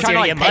probably easier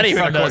to get money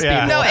from those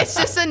people. No, it's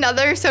just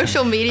another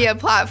social media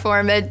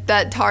platform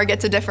that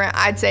targets a different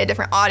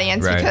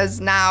audience. Right. Because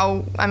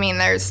now, I mean,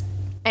 there's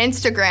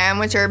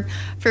Instagram, which are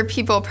for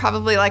people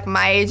probably like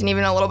my age and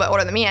even a little bit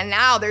older than me, and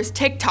now there's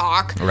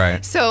TikTok.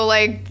 Right. So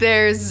like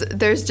there's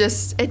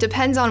just, it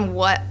depends on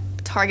what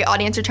target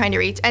audience you're trying to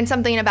reach. And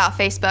something about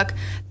Facebook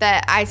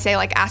that I say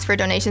like ask for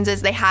donations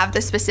is they have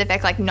the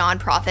specific like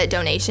nonprofit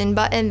donation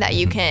button that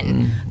you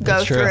can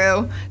go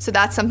through. So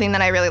that's something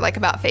that I really like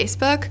about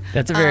Facebook.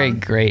 That's a very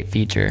great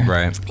feature.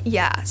 Right.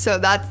 Yeah. So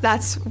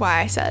that's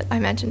why I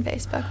mentioned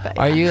Facebook. But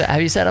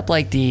have you set up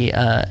like the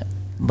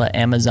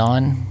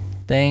Amazon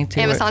thing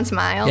too? Amazon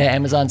Smile. Yeah,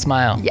 Amazon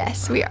Smile.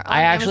 Yes, we are.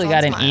 I actually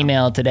got an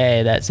email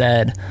today that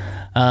said,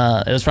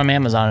 it was from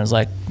Amazon. It was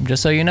like,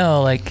 just so you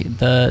know, like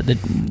the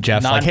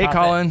Jeff's like, hey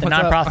Collin, the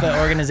nonprofit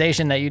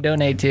organization that you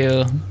donate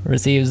to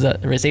received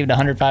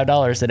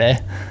 $105 today.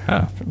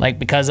 Oh. Like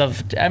because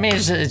of, I mean,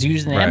 it's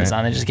using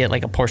Amazon. They just get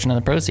like a portion of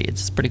the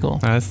proceeds. It's pretty cool.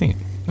 Oh, that's neat.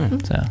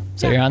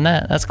 So you're on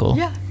that. That's cool.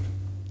 Yeah.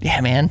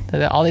 Yeah, man.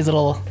 All these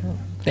little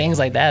things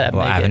like that.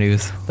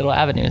 Little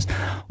avenues.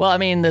 Well, I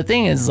mean, the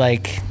thing is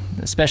like,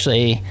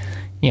 especially,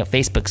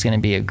 Facebook's going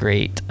to be a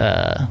great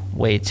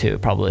way to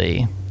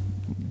probably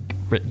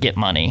get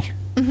money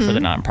for the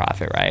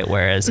nonprofit, right?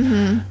 Whereas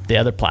the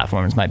other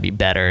platforms might be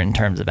better in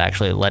terms of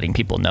actually letting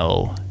people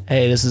know,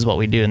 hey, this is what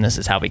we do and this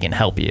is how we can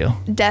help you.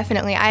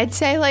 Definitely. I'd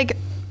say like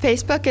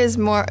Facebook is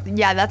more,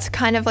 that's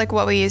kind of like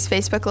what we use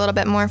Facebook a little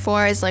bit more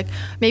for, is like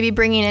maybe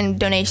bringing in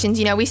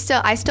donations.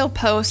 I still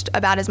post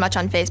about as much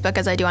on Facebook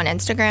as I do on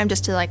Instagram,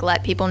 just to like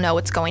let people know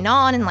what's going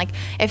on and like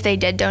if they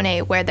did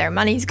donate, where their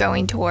money's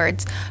going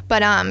towards.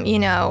 But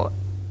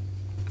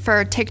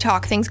for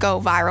TikTok, things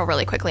go viral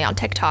really quickly on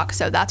TikTok,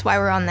 so that's why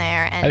we're on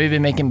there. And have you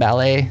been making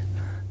ballet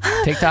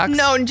TikToks?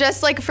 No,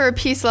 just like for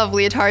Peace Love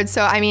Leotards.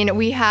 So I mean,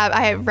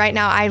 right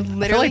now I I feel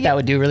literally like that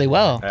would do really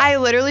well. I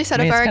literally set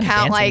up it's our kind of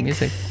account dancing like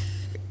music.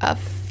 a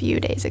few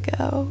days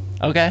ago.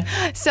 Okay.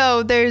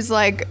 So there's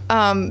like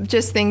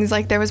just things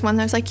like there was one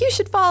that was like, you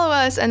should follow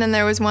us, and then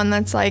there was one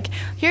that's like,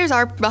 here's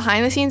our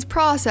behind the scenes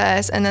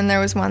process, and then there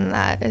was one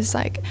that is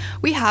like,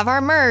 we have our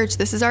merch,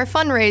 this is our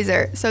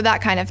fundraiser, so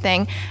that kind of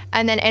thing.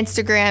 And then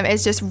Instagram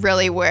is just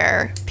really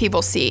where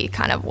people see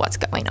kind of what's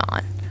going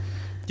on.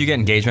 Do you get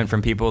engagement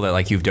from people that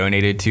like you've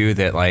donated to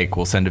that like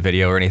will send a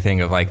video or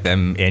anything of like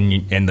them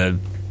in the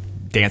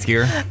dance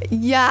gear?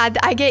 Yeah,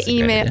 I get a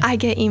good idea. I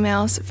get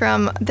emails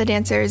from the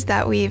dancers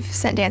that we've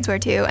sent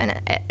dancewear to,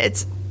 and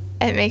it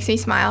makes me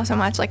smile so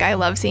much. Like I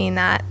love seeing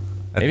that.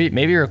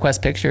 Maybe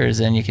request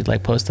pictures and you could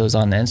like post those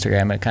on the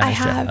Instagram. It kind of I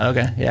have.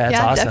 Okay, yeah, that's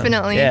yeah, awesome.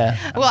 definitely.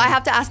 Yeah. Well, I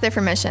have to ask their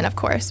permission, of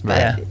course,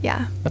 but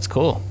yeah. That's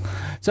cool.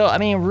 So, I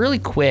mean, really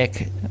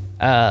quick,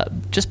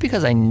 just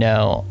because I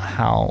know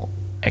how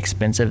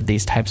expensive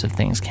these types of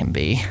things can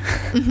be.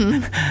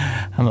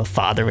 Mm-hmm. I'm a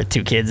father with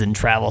 2 kids in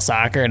travel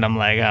soccer, and I'm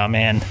like, oh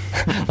man,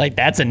 like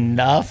that's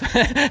enough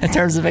in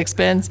terms of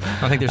expense.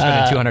 I think they're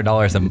spending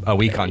 $200 a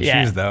week on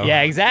shoes, though.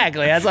 Yeah,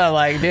 exactly. That's what I'm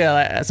like,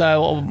 dude.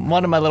 So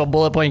one of my little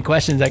bullet point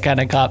questions that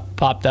kind of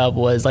popped up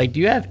was like, do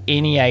you have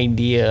any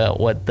idea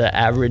what the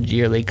average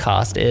yearly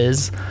cost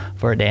is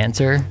for a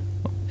dancer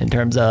in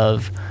terms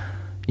of,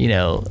 you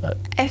know?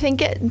 I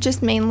think it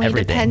just mainly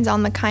Everything. depends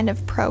on the kind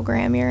of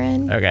program you're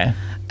in. Okay.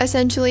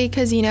 Essentially,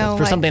 because you know,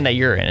 For like, something that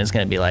you're in, it's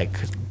going to be like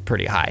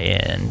pretty high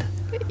end.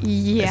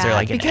 yeah, Is there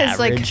like an because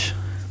average? like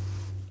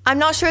I'm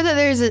not sure that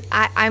there's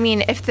I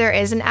mean, if there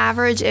is an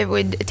average, it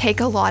would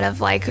take a lot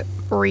of like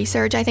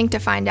research, I think, to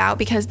find out,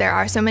 because there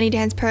are so many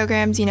dance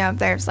programs. You know,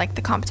 there's like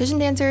the competition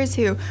dancers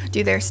who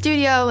do their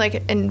studio,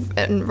 like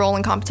enroll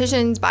in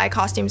competitions, buy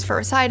costumes for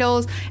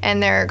recitals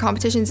and their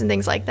competitions and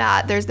things like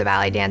that. There's the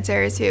ballet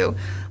dancers who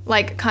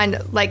like kind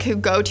of like who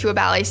go to a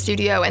ballet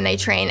studio and they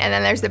train, and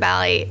then there's the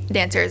ballet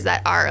dancers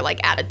that are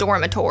like at a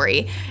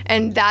dormitory,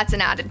 and that's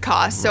an added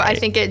cost. So I Right.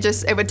 think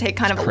it would take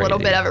kind of a little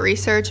crazy. bit of a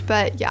research,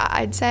 but yeah,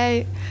 I'd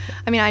say,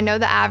 I mean, I know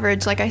the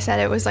average, like I said,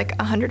 it was like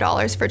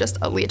 $100 for just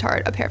a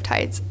leotard, a pair of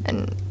tights,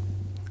 and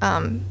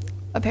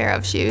a pair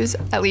of shoes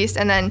at least.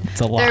 And then a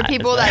there are lot.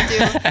 people that do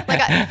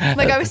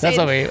like I was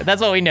saying, that's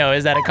what we know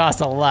is that it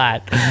costs a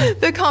lot.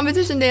 the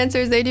competition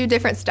dancers, they do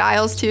different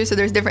styles too, so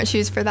there's different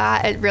shoes for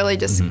that. It really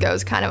just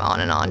goes kind of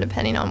on and on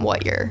depending on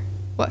what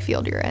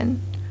field you're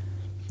in.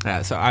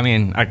 So I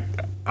mean,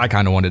 I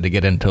kind of wanted to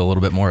get into a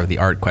little bit more of the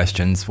art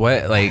questions.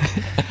 What, like,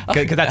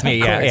 because that's me.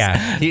 Yeah, course.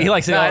 yeah. He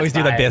likes to No, always it's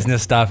do the fine.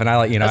 business stuff, and I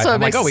like, you know, That's what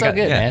I'm like, makes oh, we it so got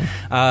good,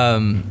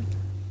 yeah.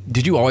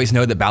 Did you always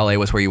know that ballet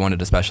was where you wanted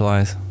to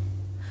specialize?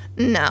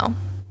 No.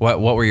 What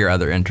were your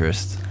other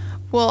interests?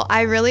 Well,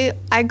 I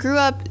grew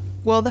up,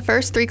 well, the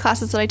first 3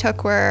 classes that I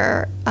took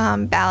were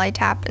ballet,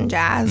 tap, and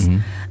jazz,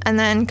 and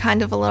then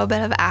kind of a little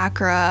bit of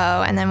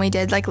acro, and then we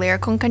did like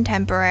lyrical and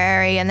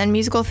contemporary, and then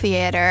musical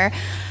theater,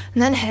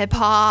 and then hip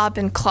hop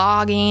and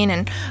clogging,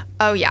 and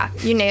oh yeah,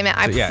 you name it,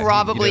 I So, yeah, you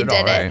probably did it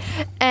all, did it.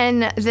 right.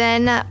 And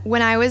then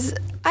when I was,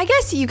 I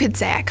guess you could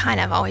say I kind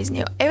of always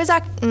knew. It was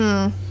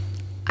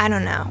I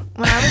don't know.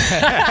 When I was,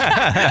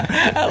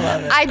 I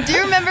love it. I do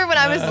remember when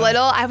I was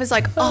little, I was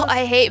like, oh,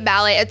 I hate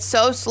ballet. It's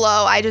so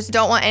slow. I just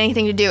don't want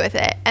anything to do with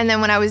it. And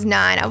then when I was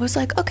 9, I was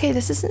like, okay,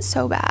 this isn't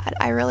so bad.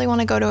 I really want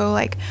to go to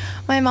like,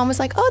 my mom was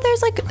like, oh,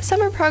 there's like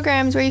summer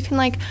programs where you can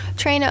like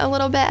train a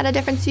little bit at a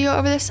different studio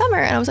over the summer.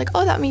 And I was like,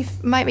 oh, that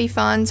might be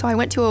fun. So I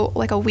went to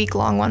a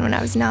week-long one when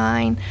I was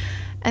 9.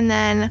 And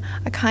then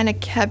I kind of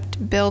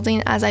kept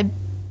building as I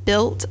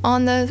built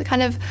on the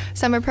kind of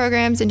summer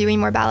programs and doing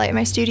more ballet at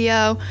my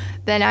studio.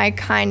 Then I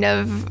kind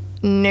of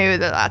knew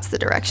that that's the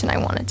direction I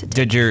wanted to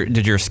take.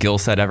 Did your skill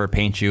set ever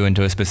paint you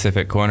into a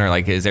specific corner?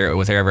 Like, was there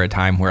ever a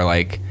time where,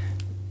 like,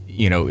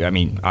 you know, I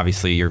mean,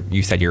 obviously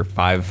you said you're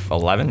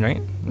 5'11",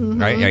 right?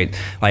 Right.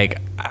 Like,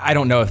 I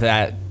don't know if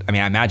that, I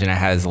mean, I imagine it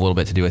has a little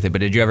bit to do with it,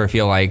 but did you ever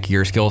feel like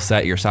your skill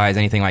set, your size,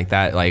 anything like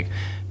that, like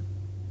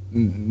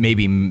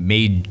maybe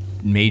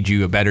made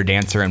you a better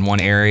dancer in one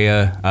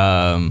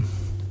area?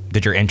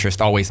 Did your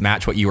interest always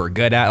match what you were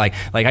good at? Like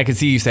I could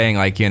see you saying,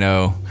 like, you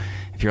know,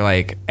 if you're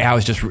like, hey,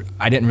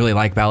 I didn't really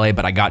like ballet,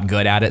 but I got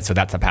good at it, so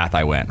that's the path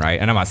I went, right?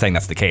 And I'm not saying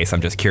that's the case.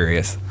 I'm just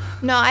curious.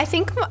 No, I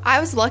think I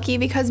was lucky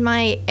because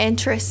my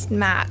interest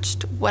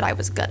matched what I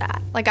was good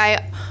at. Like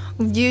I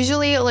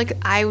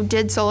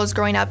did solos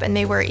growing up, and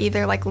they were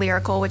either like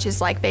lyrical, which is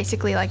like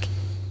basically like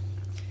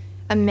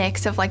a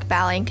mix of like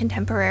ballet and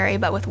contemporary,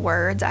 but with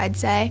words, I'd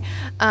say.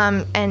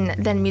 And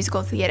then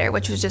musical theater,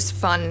 which was just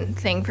fun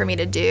thing for me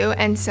to do.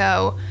 And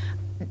so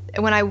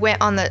when I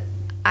went on the,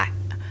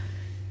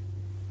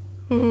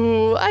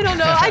 I don't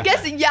know, I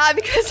guess, yeah,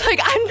 because like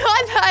I'm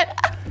not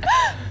that,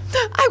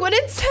 I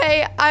wouldn't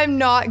say I'm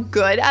not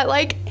good at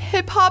like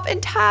hip hop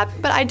and tap,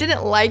 but I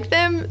didn't like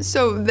them.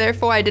 So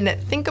therefore I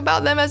didn't think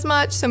about them as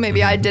much. So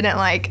maybe I didn't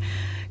like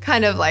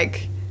kind of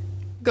like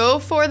go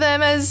for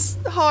them as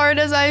hard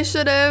as I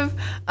should have.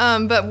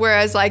 But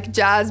whereas like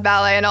jazz,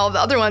 ballet, and all the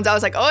other ones, I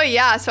was like, oh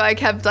yeah. So I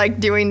kept like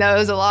doing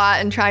those a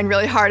lot and trying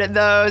really hard at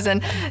those.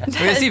 And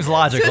it seems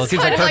logical. It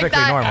seems like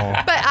perfectly normal.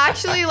 But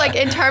actually, like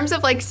in terms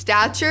of like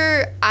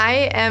stature,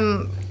 I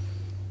am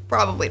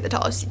probably the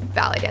tallest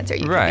ballet dancer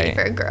you can be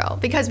for a girl,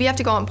 because we have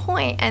to go on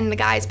point and the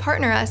guys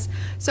partner us.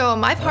 So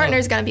my partner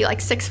is going to be like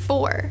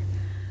 6'4".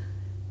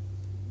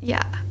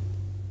 Yeah.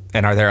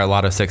 And are there a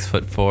lot of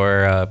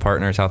 6'4"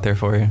 partners out there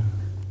for you?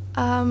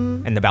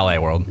 In the ballet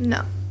world?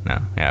 No. No.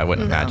 Yeah, I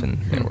wouldn't imagine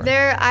there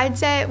were. I'd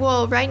say,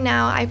 well, right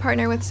now I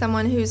partner with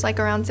someone who's like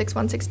around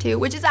 6'1", 6'2",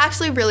 which is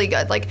actually really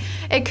good. Like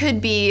it could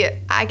be,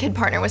 I could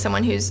partner with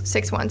someone who's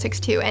 6'1",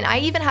 6'2", and I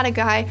even had a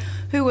guy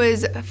who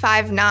was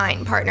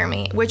 5'9" partner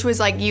me, which was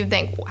like, you'd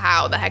think,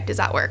 how the heck does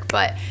that work?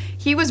 But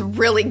he was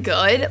really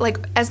good. Like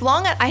as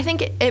long as, I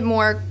think it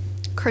more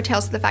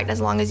curtails to the fact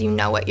as long as you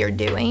know what you're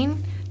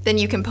doing, then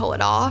you can pull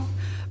it off.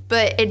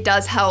 But it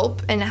does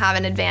help and have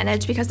an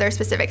advantage because there are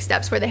specific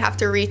steps where they have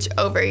to reach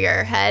over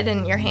your head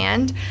and your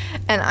hand,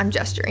 and I'm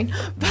gesturing.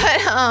 But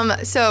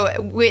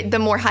the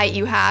more height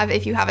you have,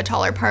 if you have a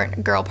taller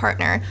girl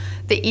partner,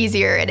 the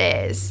easier it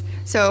is.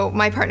 So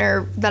my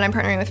partner that I'm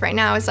partnering with right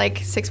now is like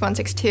 6'1",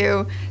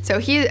 6'2",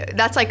 so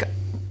that's like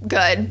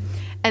good.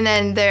 And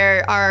then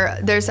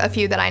there's a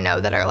few that I know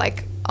that are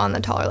like on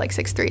the taller, like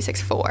 6'3",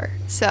 6'4".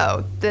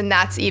 So then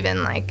that's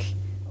even like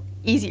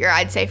easier,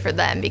 I'd say, for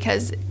them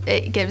because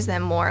it gives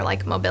them more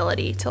like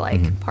mobility to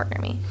like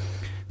partner me.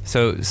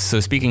 So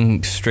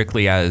speaking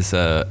strictly as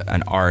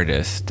an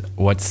artist,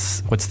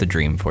 what's the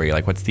dream for you?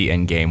 Like, what's the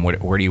end game?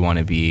 Where do you want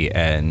to be,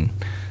 and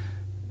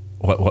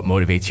what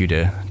motivates you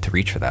to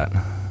reach for that?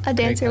 A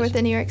dancer with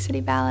the New York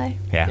City Ballet.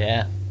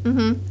 Yeah.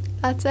 Yeah.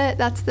 That's it.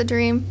 That's the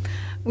dream.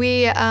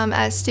 We,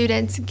 as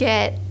students,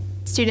 get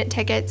student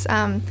tickets.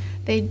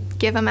 They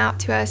give them out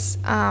to us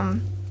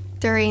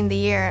during the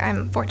year.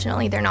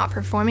 Unfortunately, they're not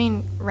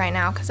performing right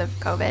now because of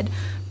COVID.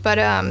 But,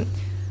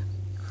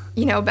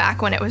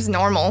 back when it was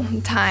normal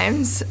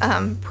times,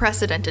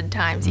 precedented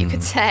times, you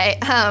could say,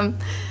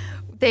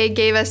 they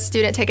gave us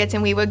student tickets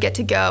and we would get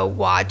to go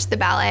watch the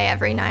ballet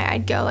every night.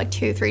 I'd go like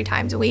 2-3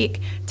 times a week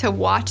to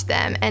watch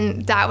them.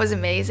 And that was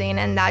amazing.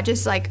 And that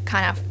just like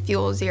kind of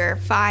fuels your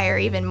fire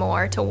even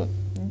more to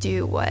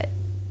do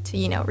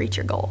reach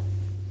your goal.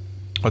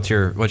 What's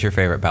your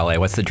favorite ballet?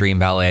 What's the dream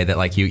ballet that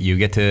like you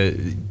get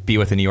to be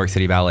with the New York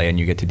City Ballet and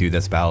you get to do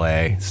this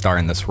ballet, star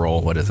in this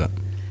role? What is it?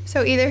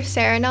 So either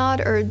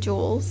Serenade or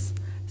Jules.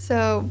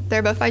 So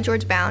they're both by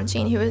George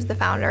Balanchine, who is the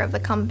founder of the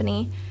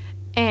company.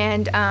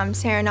 And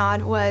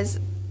Serenade was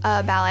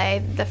a ballet,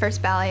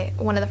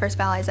 one of the first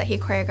ballets that he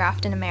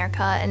choreographed in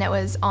America, and it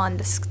was on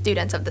the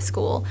students of the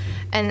school.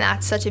 And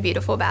that's such a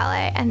beautiful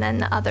ballet. And then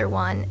the other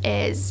one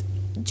is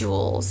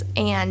Jules,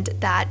 and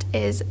that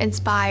is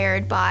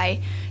inspired by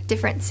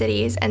different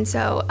cities. And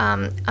so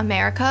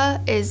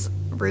America is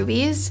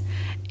Ruby's,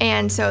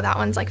 and so that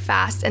one's like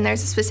fast, and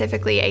there's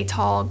specifically a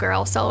tall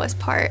girl soloist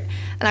part,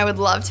 and I would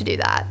love to do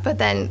that. But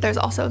then there's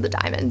also the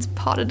Diamonds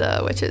pas de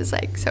deux, which is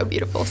like so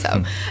beautiful.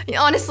 So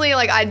honestly,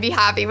 like I'd be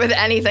happy with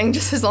anything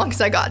just as long as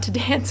I got to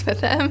dance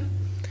with him.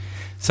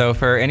 So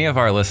for any of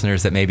our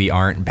listeners that maybe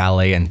aren't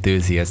ballet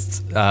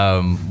enthusiasts,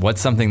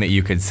 what's something that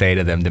you could say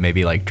to them to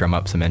maybe like drum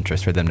up some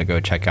interest for them to go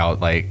check out,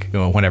 like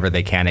whenever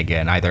they can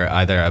again, either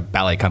a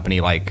ballet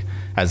company like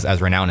as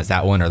renowned as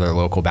that one, or their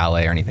local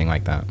ballet or anything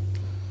like that?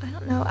 I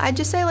don't know. I'd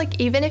just say like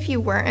even if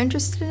you weren't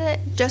interested in it,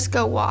 just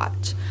go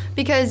watch,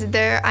 because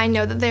I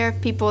know that there are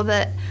people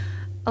that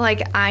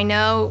like I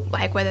know,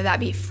 like whether that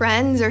be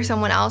friends or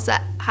someone else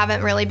that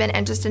haven't really been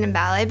interested in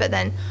ballet, but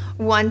then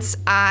once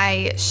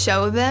I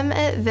show them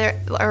it,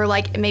 or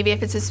like maybe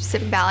if it's a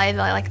specific ballet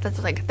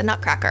that's like the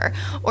Nutcracker,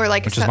 or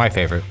like which is my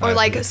favorite, or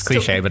like it's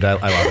cliche, but I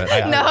love it.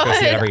 I go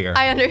see it every year.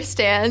 I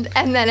understand.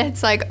 And then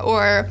it's like,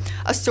 or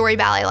a story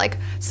ballet like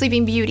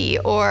Sleeping Beauty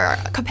or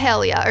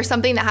Coppelia, or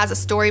something that has a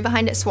story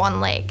behind it, Swan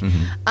Lake.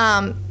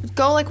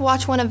 Go like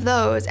watch one of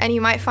those, and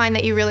you might find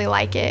that you really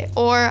like it,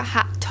 or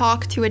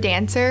talk to a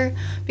dancer,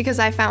 because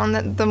I found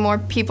that the more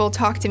people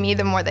talk to me,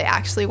 the more they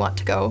actually want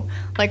to go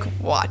like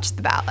watch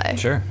the ballet.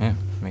 Sure, yeah,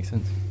 makes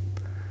sense.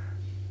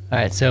 All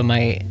right, so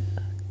my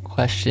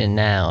question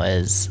now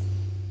is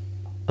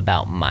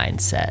about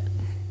mindset,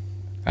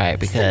 right?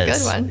 Because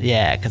that's a good one.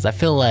 Yeah, because I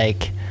feel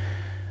like,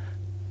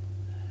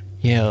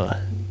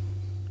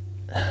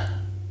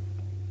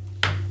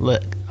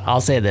 look,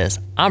 I'll say this: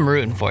 I'm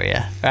rooting for you,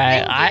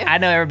 right? I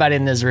know everybody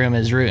in this room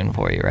is rooting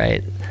for you,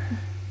 right?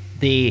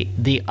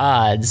 The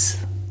odds,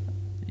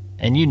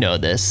 and you know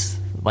this,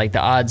 like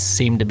the odds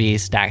seem to be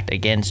stacked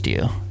against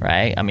you,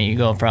 right? I mean, you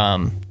go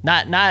from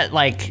not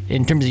like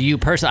in terms of you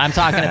personally. I'm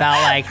talking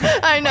about like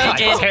I know.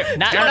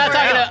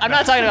 I'm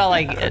not talking about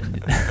like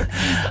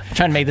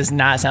trying to make this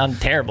not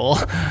sound terrible,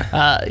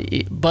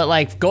 but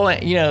like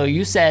going.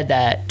 You said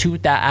that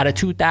out of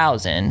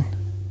 2,000.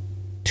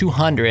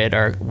 200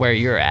 are where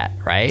you're at,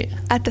 right?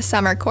 At the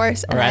summer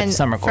course. Or at the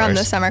summer course. From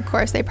the summer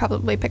course, they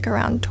probably pick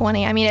around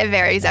 20. I mean, it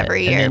varies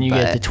every year. And then you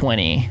get to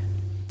 20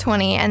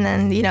 20, and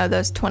then, you know,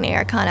 those 20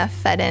 are kind of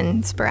fed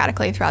in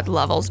sporadically throughout the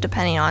levels,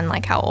 depending on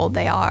like how old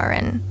they are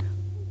and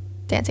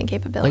dancing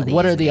capabilities. Like,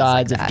 what are the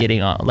odds like of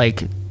getting on,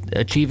 like,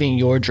 achieving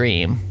your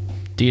dream?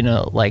 Do you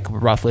know, like,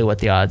 roughly what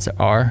the odds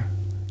are?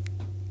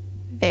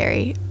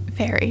 Very,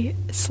 very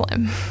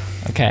slim.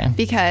 Okay.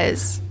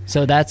 Because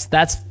so that's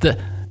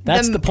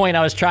the point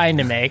I was trying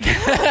to make.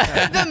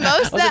 the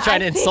most I wasn't trying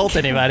to insult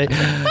anybody.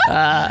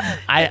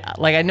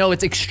 I know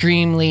it's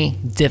extremely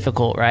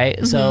difficult, right?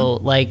 Mm-hmm. So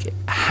like,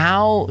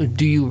 how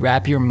do you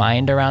wrap your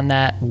mind around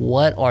that?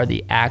 What are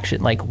the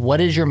action? Like,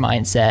 what is your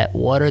mindset?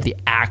 What are the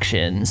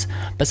actions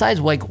besides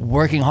like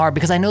working hard?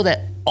 Because I know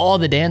that all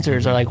the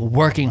dancers are like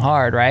working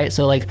hard, right?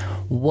 So like,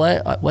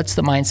 what's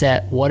the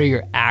mindset? What are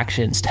your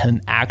actions to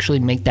actually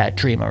make that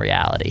dream a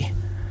reality?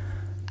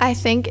 I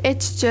think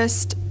it's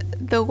just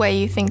the way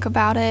you think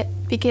about it,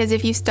 because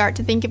if you start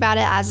to think about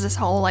it as this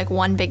whole like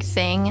one big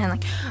thing and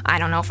like, I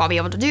don't know if I'll be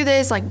able to do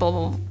this, like blah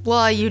blah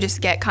blah, you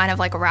just get kind of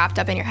like wrapped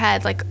up in your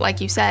head,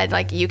 like you said,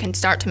 like you can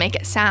start to make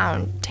it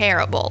sound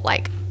terrible,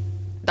 like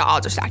the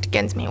odds are stacked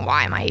against me,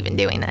 why am I even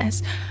doing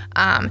this?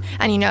 And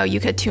you know,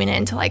 you could tune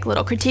into like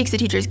little critiques the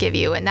teachers give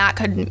you, and that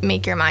could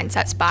make your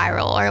mindset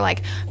spiral, or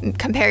like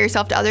compare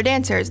yourself to other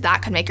dancers,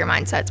 that could make your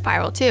mindset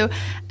spiral too.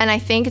 And I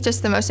think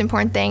just the most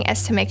important thing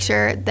is to make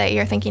sure that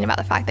you're thinking about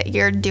the fact that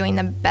you're doing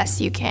the best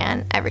you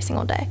can every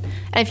single day.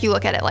 And if you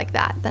look at it like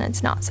that, then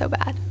it's not so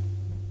bad.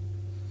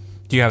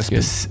 Do you have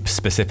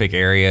specific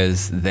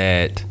areas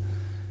that,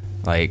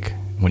 like,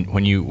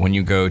 when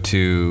you go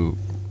to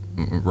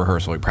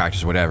rehearsal or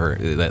practice or whatever,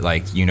 that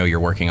like, you know, you're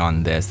working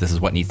on this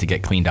is what needs to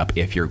get cleaned up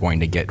if you're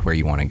going to get where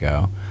you want to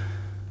go?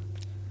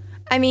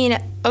 I mean,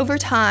 over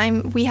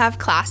time we have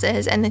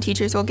classes and the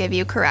teachers will give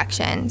you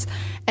corrections,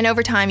 and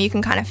over time you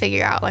can kind of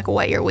figure out like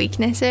what your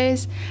weakness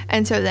is,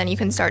 and so then you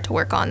can start to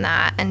work on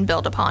that and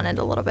build upon it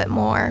a little bit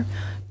more.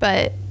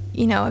 But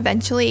you know,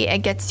 eventually it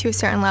gets to a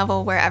certain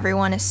level where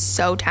everyone is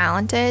so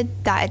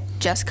talented that it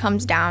just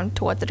comes down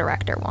to what the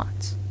director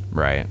wants.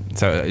 Right.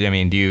 So I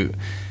mean,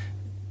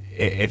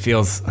 it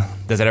feels,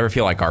 does it ever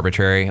feel like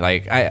arbitrary?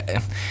 Like,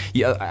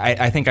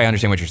 I think I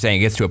understand what you're saying.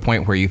 It gets to a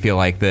point where you feel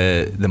like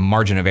the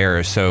margin of error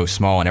is so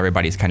small and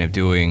everybody's kind of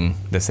doing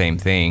the same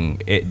thing.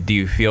 Do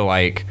you feel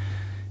like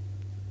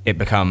it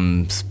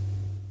becomes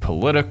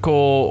political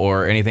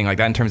or anything like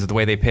that in terms of the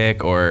way they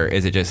pick? Or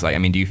is it just like, I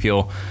mean, do you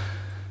feel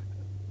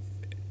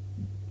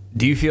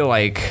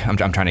like, I'm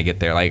trying to get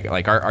there,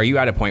 like are you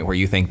at a point where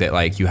you think that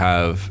like you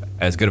have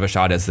as good of a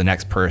shot as the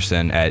next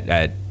person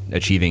at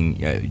achieving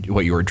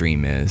what your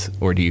dream is?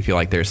 Or do you feel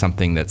like there's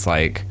something that's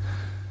like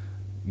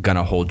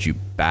gonna hold you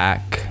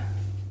back?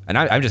 And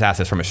I've just asked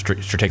this from a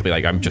strategically,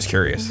 like, I'm just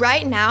curious.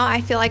 Right now, I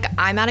feel like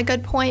I'm at a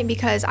good point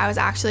because I was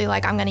actually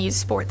like, I'm gonna use a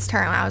sports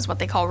term, I was what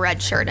they call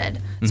red-shirted.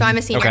 Mm-hmm. So I'm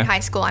a senior in high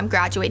school, I'm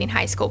graduating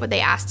high school, but they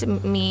asked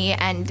me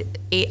and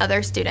 8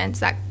 other students,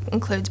 that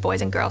includes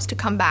boys and girls, to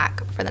come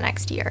back for the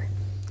next year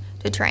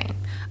to train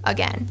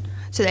again,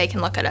 so they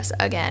can look at us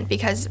again.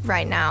 Because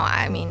right now,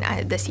 I mean,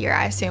 this year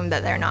I assume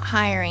that they're not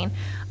hiring.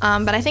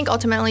 But I think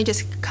ultimately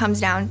just comes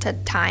down to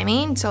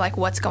timing. So like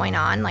what's going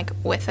on like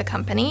with a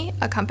company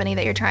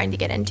that you're trying to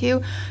get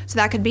into. So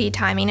that could be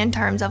timing in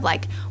terms of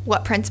like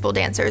what principal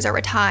dancers are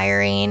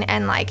retiring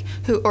and like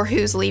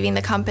who's leaving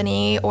the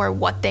company, or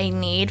what they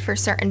need for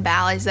certain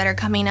ballets that are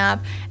coming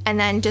up. And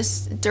then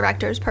just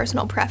director's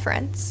personal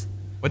preference.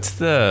 What's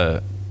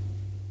the...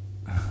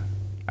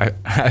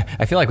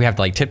 I feel like we have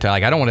to like tiptoe.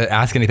 Like, I don't want to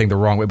ask anything the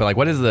wrong way, but like,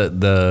 what is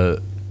the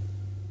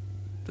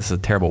this is a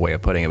terrible way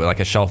of putting it, but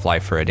like a shelf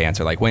life for a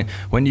dancer? Like, when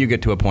do you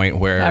get to a point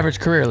where average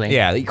career length?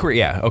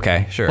 Yeah,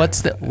 okay, sure.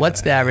 What's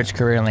the average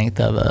career length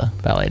of a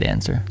ballet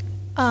dancer?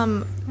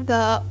 Some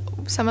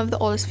of the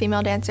oldest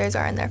female dancers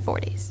are in their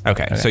 40s.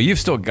 Okay, so you've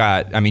still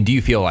got, I mean, do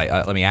you feel like,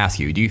 let me ask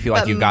you, do you feel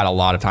like you've got a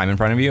lot of time in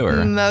front of you?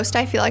 Or most,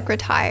 I feel like,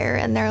 retire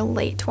in their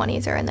late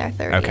 20s or in their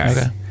 30s.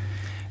 Okay.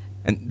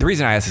 And the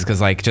reason I ask is because,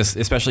 like, just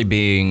especially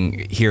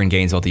being here in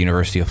Gainesville at the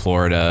University of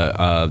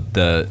Florida,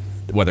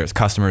 whether it's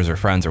customers or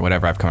friends or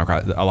whatever I've come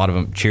across, a lot of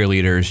them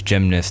cheerleaders,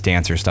 gymnasts,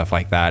 dancers, stuff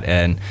like that,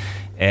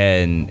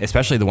 and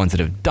especially the ones that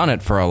have done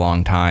it for a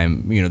long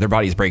time, you know, their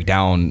bodies break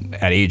down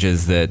at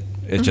ages that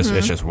it's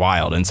just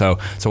wild. And so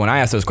when I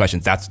ask those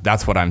questions,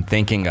 that's what I'm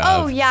thinking of.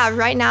 Oh yeah,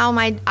 right now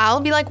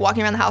I'll be like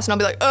walking around the house and I'll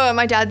be like, oh,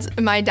 my dad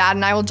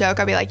and I will joke.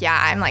 I'll be like, yeah,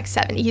 I'm like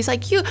 70. He's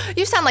like, you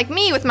sound like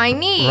me with my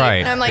knee. Right.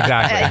 And I'm like,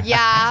 exactly.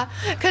 Yeah,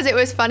 because it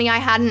was funny. I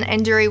had an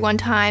injury one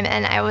time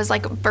and I was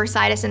like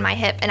bursitis in my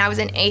hip, and I was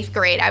in 8th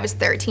grade. I was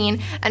 13,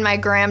 and my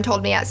gram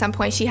told me at some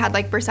point she had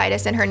like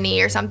bursitis in her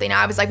knee or something.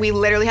 I was like, we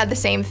literally had the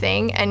same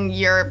thing, and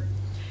you're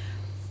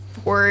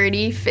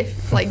 40,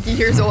 50, like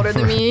years older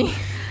than me.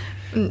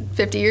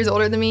 50 years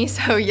older than me,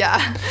 so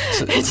yeah.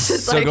 It's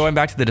just so like, going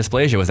back to the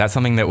dysplasia, was that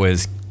something that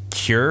was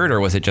cured,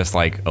 or was it just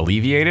like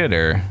alleviated,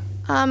 or?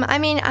 I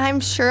mean, I'm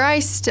sure I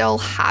still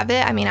have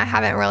it. I mean, I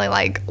haven't really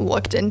like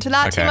looked into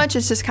that too much.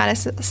 It's just kind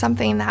of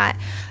something that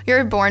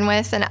you're born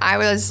with, and I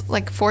was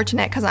like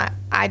fortunate because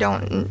I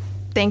don't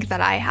think that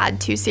I had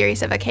too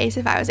serious of a case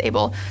if I was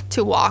able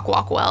to walk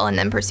well and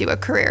then pursue a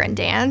career in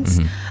dance.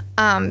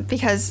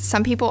 because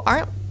some people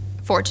aren't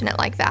fortunate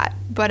like that.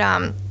 But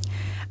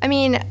I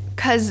mean,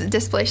 because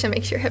displacement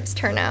makes your hips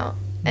turn out,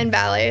 and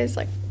ballet is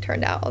like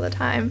turned out all the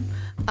time.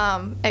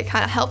 It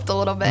kind of helped a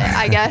little bit,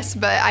 I guess,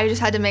 but I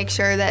just had to make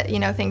sure that, you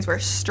know, things were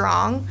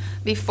strong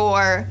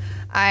before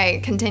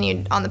I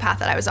continued on the path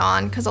that I was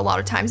on, because a lot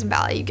of times in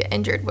ballet you get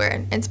injured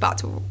where in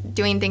spots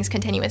doing things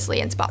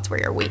continuously in spots where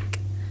you're weak.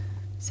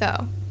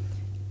 So,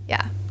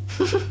 yeah.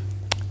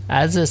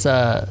 As this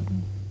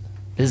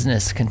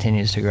business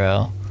continues to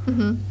grow,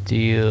 do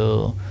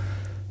you,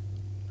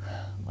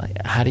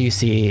 like, how do you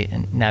see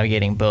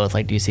navigating both?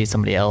 Like, do you see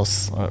somebody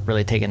else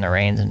really taking the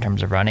reins in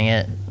terms of running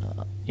it?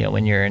 You know,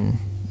 when you're in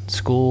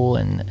school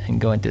and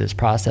going through this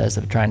process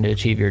of trying to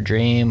achieve your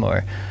dream, or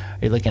are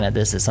you looking at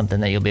this as something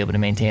that you'll be able to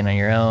maintain on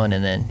your own?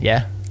 And then,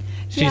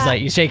 she's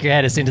like, you shake your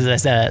head as soon as I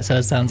said it, so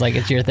it sounds like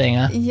it's your thing,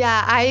 huh?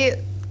 Yeah,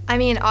 I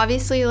mean,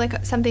 obviously,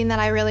 like, something that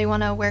I really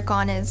want to work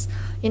on is,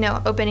 you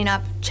know, opening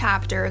up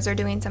chapters or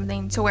doing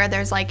something to where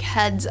there's like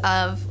heads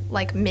of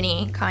like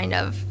mini kind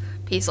of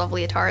Peace Love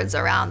Leotards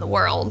around the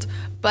world.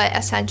 But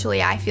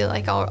essentially, I feel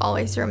like I'll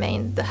always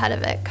remain the head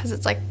of it, because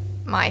it's like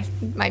my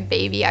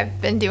baby.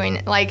 I've been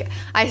doing, like,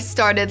 I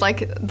started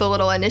like the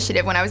little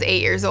initiative when I was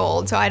 8 years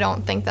old, so I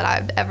don't think that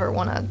I'd ever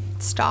want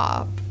to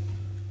stop.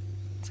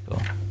 That's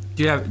cool.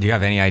 Do you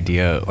have any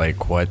idea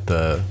like what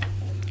the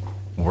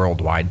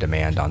worldwide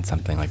demand on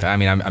something like that? I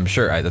mean, I'm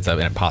sure that's an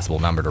impossible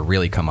number to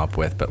really come up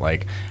with, but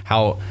like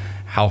how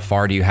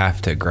far do you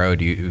have to grow?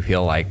 Do you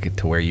feel like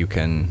to where you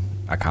can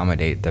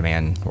accommodate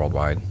demand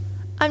worldwide?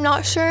 I'm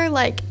not sure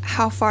like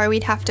how far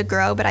we'd have to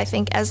grow, but I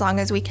think as long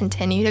as we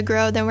continue to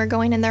grow, then we're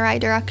going in the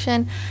right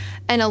direction.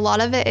 And a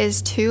lot of it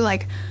is too,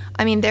 like,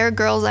 I mean, there are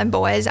girls and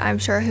boys, I'm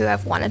sure, who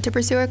have wanted to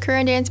pursue a career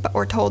in dance, but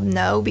were told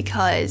no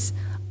because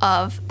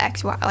of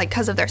X, Y, like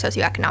because of their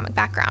socioeconomic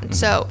background.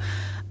 So,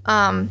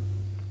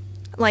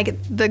 like,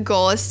 the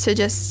goal is to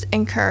just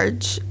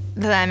encourage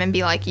them and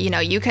be like, you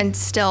know, you can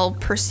still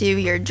pursue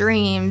your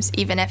dreams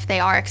even if they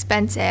are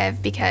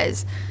expensive,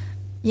 because,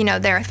 you know,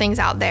 there are things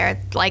out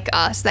there like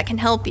us that can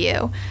help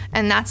you.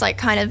 And that's like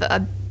kind of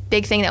a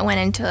big thing that went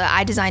into it.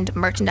 I designed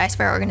merchandise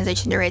for our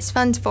organization to raise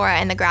funds for it,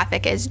 and the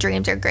graphic is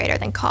dreams are greater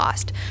than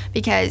cost,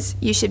 because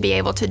you should be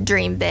able to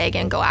dream big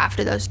and go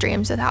after those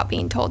dreams without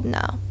being told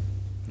no.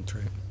 That's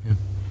right. Yeah.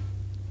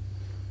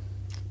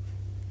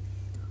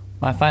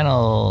 My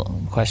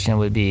final question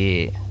would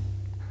be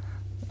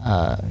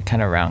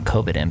kind of around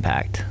COVID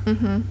impact.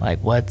 Like,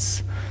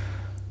 what's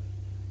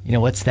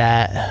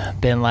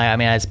that been like? I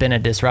mean, it's been a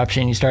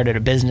disruption. You started a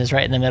business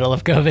right in the middle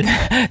of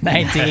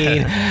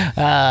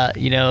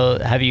COVID-19. You know,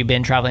 have you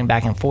been traveling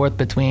back and forth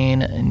between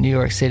New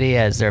York City?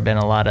 Has there been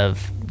a lot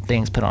of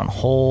things put on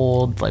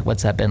hold? Like,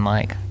 what's that been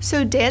like?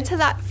 So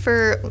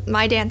for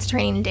my dance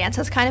training, dance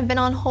has kind of been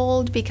on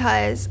hold,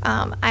 because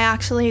I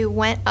actually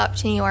went up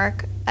to New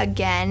York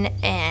again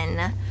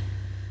in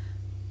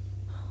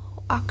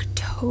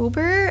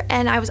October,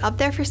 and I was up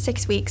there for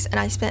 6 weeks, and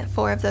I spent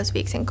 4 of those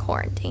weeks in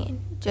quarantine,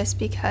 just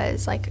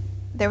because, like,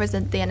 there was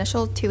the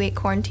initial 2-week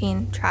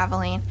quarantine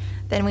traveling,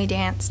 then we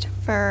danced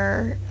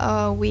for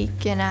a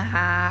week and a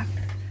half,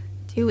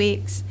 2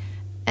 weeks,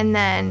 and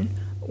then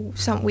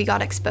we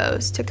got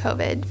exposed to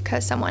COVID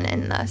because someone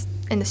in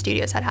the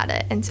studios had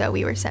it, and so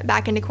we were sent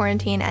back into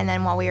quarantine. And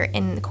then while we were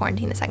in the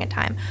quarantine the second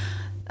time,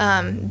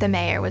 the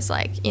mayor was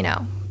like, you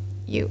know,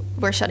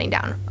 we're shutting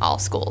down all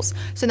schools.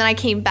 So then I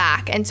came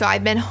back, and so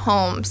I've been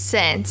home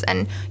since,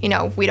 and, you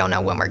know, we don't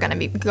know when we're going to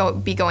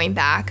be going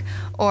back,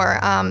 or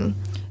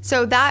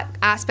so that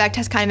aspect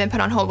has kind of been put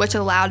on hold, which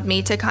allowed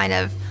me to kind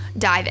of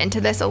dive into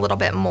this a little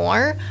bit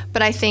more.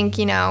 But I think,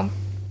 you know,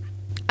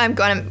 I'm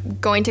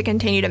going to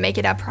continue to make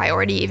it a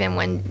priority even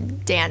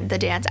when the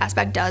dance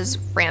aspect does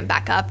ramp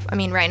back up. I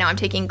mean, right now I'm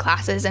taking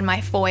classes in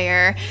my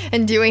foyer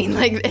and doing,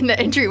 like, in the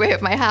entryway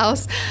of my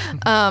house.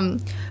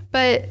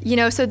 But, you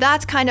know, so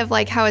that's kind of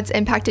like how it's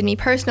impacted me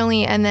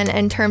personally. And then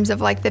in terms of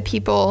like the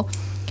people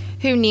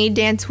who need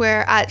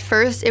dancewear, at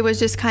first it was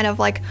just kind of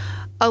like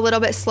a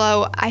little bit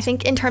slow, I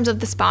think, in terms of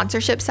the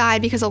sponsorship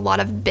side, because a lot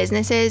of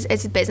businesses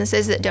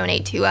that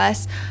donate to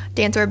us,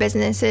 dancewear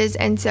businesses,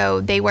 and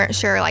so they weren't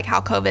sure like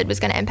how COVID was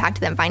going to impact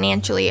them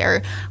financially,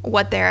 or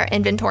what their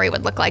inventory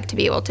would look like to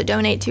be able to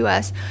donate to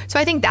us. So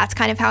I think that's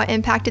kind of how it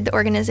impacted the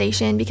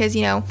organization, because,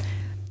 you know,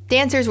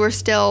 dancers were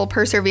still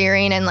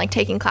persevering and like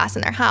taking class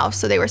in their house,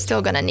 so they were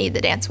still going to need the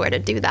dancewear to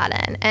do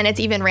that in. And it's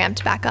even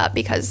ramped back up,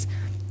 because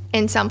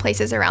in some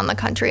places around the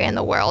country and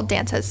the world,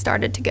 dance has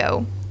started to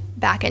go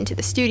back into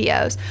the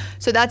studios.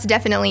 So that's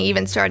definitely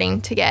even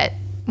starting to get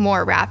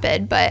more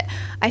rapid. But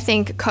I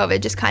think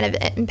COVID just kind of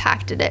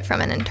impacted it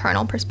from an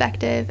internal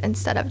perspective,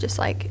 instead of just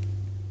like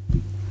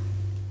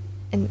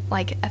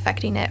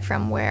affecting it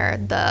from where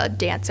the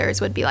dancers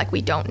would be like,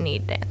 we don't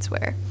need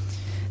dancewear.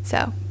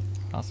 So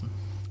Awesome.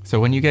 So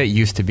when you get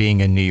used to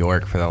being in New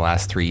York for the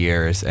last 3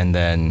 years and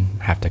then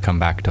have to come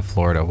back to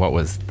Florida, what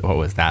was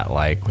that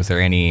like? Was there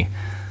any,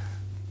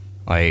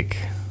 like,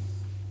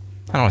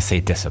 I don't want to say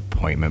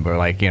disappointment, but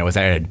like, you know, was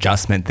there an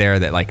adjustment there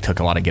that like took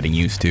a lot of getting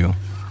used to?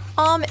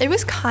 It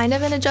was kind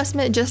of an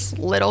adjustment, just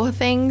little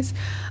things.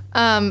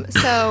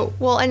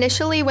 Well,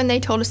 initially when they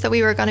told us that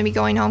we were going to be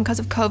going home because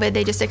of COVID,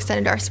 they just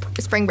extended our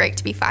spring break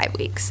to be 5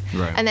 weeks.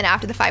 Right. And then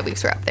after the 5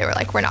 weeks were up, they were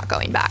like, we're not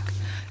going back.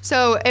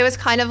 So it was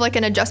kind of like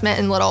an adjustment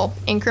in little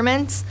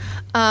increments.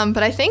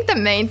 But I think the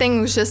main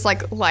thing was just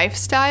like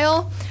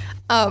lifestyle.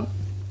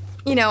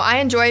 You know, I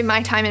enjoy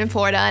my time in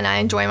Florida and I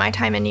enjoy my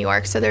time in New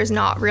York. So there's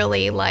not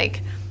really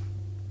like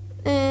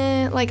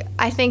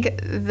I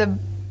think the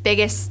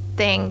biggest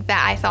thing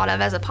that I thought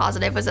of as a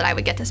positive was that I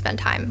would get to spend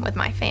time with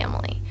my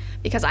family,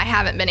 because I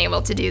haven't been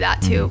able to do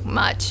that too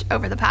much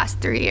over the past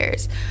 3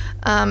 years.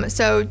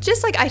 So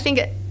just like, I think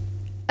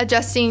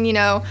adjusting, you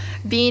know,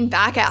 being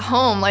back at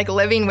home, like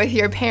living with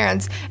your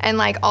parents, and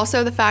like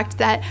also the fact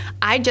that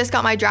I just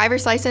got my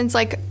driver's license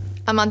like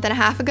a month and a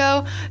half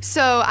ago.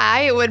 So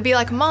I would be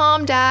like,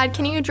 Mom, Dad,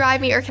 can you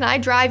drive me, or can I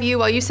drive you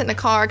while you sit in the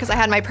car, because I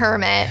had my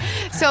permit.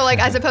 So like,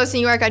 as opposed to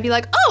New York, I'd be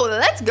like, oh,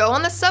 let's go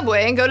on the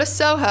subway and go to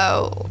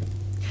Soho.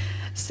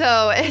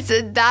 So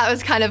that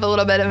was kind of a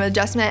little bit of an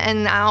adjustment.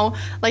 And now,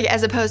 like,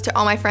 as opposed to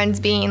all my friends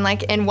being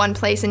like in one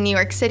place in New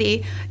York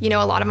City, you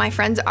know, a lot of my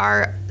friends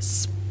are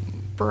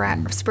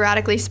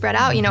sporadically spread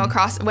out, you know,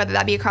 across, whether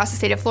that be across the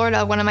state of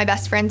Florida. One of my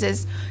best friends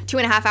is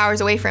 2.5 hours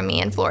away from me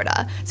in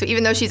Florida. So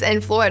even though she's in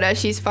Florida,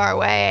 she's far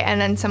away.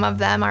 And then some of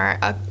them are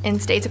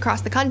in states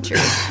across the country.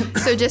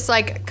 So just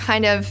like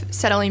kind of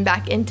settling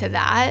back into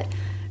that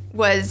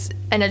was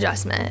an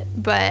adjustment.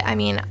 But I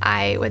mean,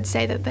 I would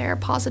say that there are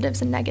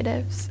positives and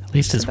negatives. At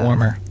least it's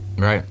warmer.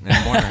 Right.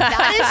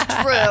 That is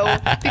true,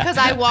 because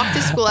I walk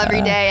to school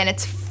every day and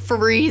it's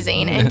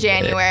freezing in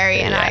January,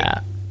 and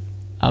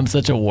I'm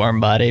such a warm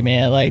body,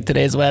 man. Like,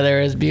 today's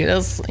weather is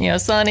beautiful, you know,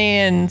 sunny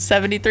and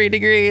 73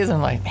 degrees.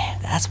 I'm like, man,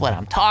 that's what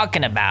I'm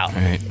talking about.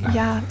 Right.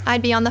 Yeah,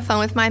 I'd be on the phone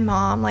with my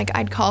mom. Like,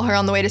 I'd call her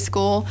on the way to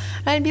school,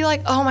 and I'd be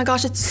like, oh my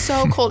gosh, it's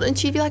so cold. And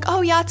she'd be like,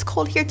 oh yeah, it's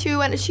cold here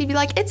too. And she'd be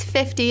like, it's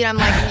 50. And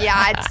I'm like,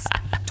 yeah, it's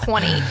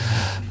 20.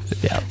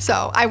 Yeah.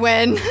 So I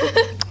win.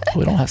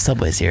 We don't have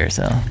subways here,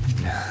 so,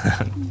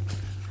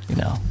 you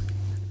know.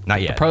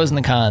 Not yet. The pros and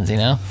the cons, you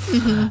know?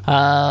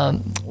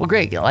 Well,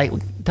 great. Like,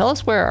 tell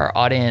us where our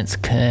audience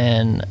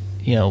can,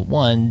 you know,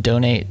 one,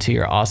 donate to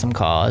your awesome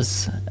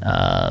cause,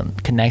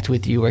 connect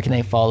with you. Where can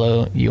they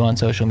follow you on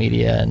social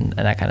media and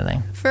that kind of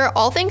thing? For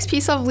all things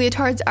Peace Love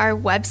Leotards, our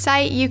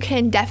website, you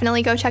can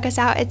definitely go check us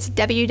out. It's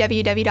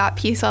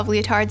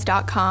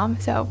www.peaceloveleotards.com.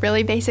 So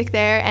really basic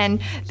there.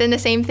 And then the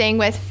same thing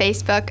with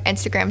Facebook,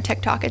 Instagram,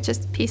 TikTok. It's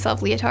just Peace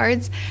Love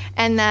Leotards.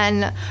 And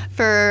then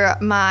for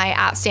my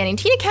outstanding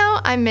teen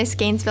account, I'm Miss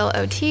Gainesville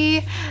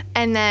OT.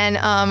 And then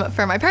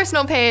for my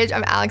personal page,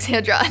 I'm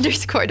Alexandra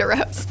 _de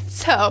Roos.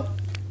 So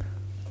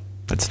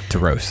That's de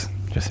Roos,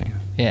 just saying.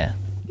 Yeah.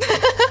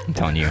 I'm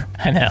telling you.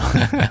 I know.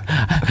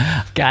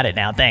 Got it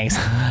now. Thanks.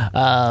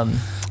 I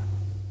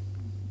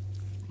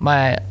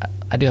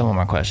do have one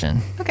more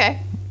question. okay.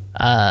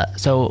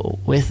 So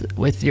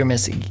with your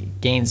Miss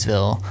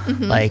Gainesville,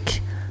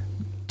 like,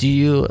 do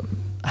you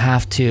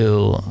have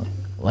to,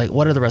 like,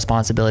 what are the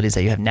responsibilities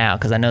that you have now?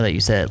 Because I know that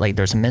you said, like,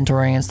 there's some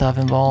mentoring and stuff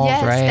involved,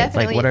 Yes, right?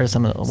 definitely. Like, what are the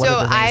things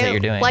that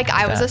you're doing? Like,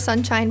 I was that? a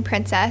Sunshine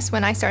Princess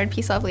when I started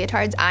Peace Love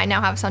Leotards. I now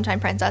have a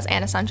Sunshine Princess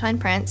and a Sunshine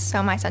Prince.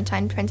 So my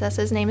Sunshine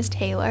Princess's name is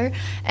Taylor,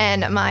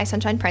 and my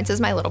Sunshine Prince is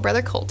my little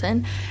brother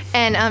Colton.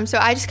 And so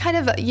I just kind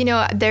of, you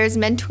know, there's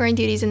mentoring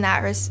duties in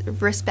that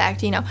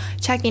respect, you know,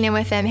 checking in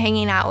with them,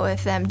 hanging out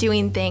with them,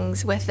 doing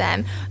things with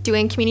them,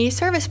 doing community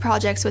service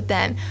projects with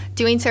them,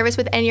 doing service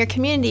within your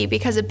community,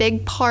 because a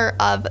big part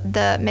of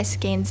the being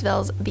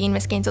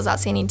Miss Gainesville's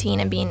Outstanding Teen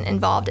and being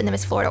involved in the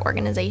Miss Florida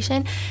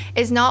organization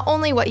is not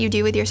only what you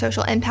do with your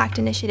social impact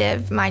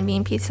initiative, mine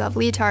being Peace Love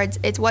Leotards,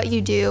 it's what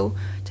you do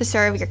to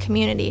serve your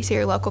community, so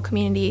your local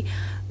community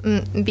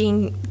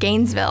being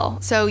Gainesville.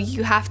 So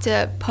you have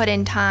to put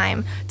in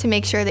time to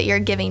make sure that you're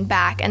giving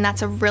back, and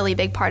that's a really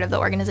big part of the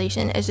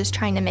organization, is just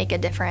trying to make a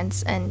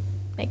difference and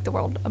make the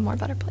world a more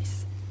better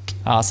place.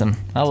 Awesome.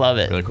 I love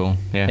it. Really cool.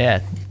 Yeah.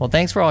 Yeah. Well,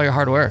 thanks for all your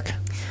hard work.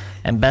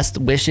 And best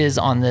wishes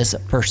on this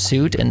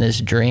pursuit and this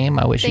dream.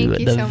 I wish you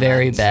Thank you the so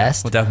very much.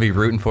 best. We'll definitely be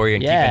rooting for you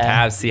and Yeah. keeping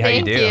tabs, see how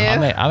you Thank do. you.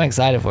 I'm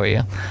excited for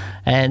you.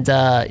 And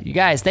you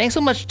guys, thanks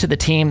so much to the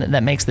team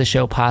that makes the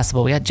show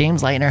possible. We got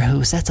James Leitner,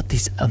 who sets up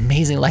these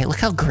amazing light. Look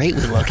how great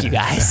we look, you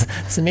guys.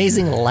 It's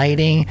amazing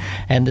lighting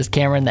and this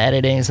camera and the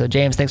editing. So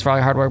James, thanks for all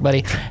your hard work,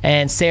 buddy.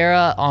 And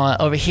Sarah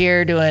over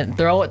here doing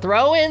throw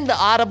in the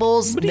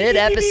audibles mid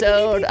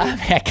episode. I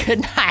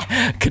mean,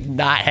 I could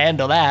not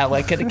handle that.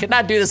 I could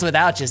not do this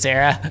without you,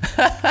 Sarah.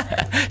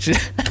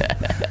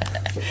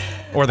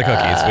 Or the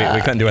cookies.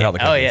 We couldn't do it without the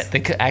cookies.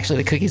 Oh yeah, actually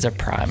the cookies are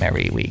prime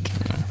every week.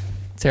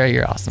 Sarah,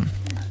 you're awesome.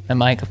 And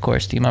Mike, of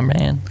course, to you, my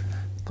man.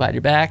 Glad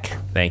you're back.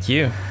 Thank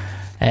you.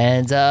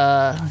 And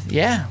yeah.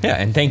 Yeah,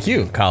 and thank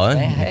you, Collin.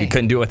 Hey. We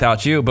couldn't do it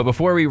without you. But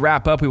before we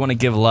wrap up, we want to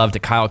give love to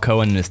Kyle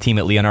Cohen and his team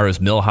at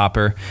Leonardo's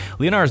Millhopper.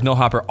 Leonardo's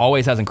Millhopper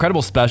always has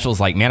incredible specials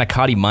like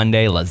manicotti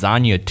Monday,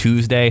 lasagna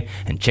Tuesday,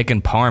 and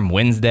chicken parm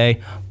Wednesday.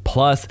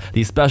 Plus,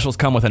 these specials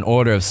come with an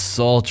order of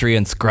sultry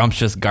and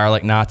scrumptious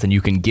garlic knots, and you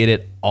can get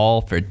it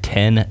all for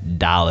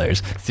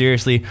 $10.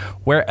 Seriously,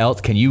 where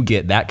else can you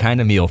get that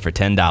kind of meal for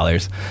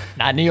 $10?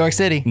 Not New York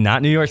City.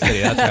 Not New York City,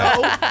 that's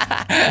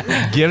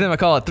right. Give them a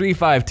call at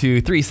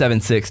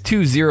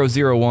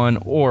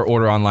 352-376-2001 or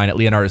order online at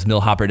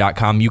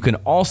leonardosmillhopper.com. You can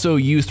also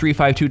use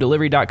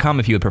 352delivery.com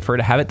if you would prefer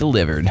to have it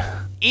delivered.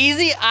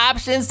 Easy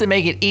options to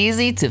make it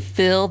easy to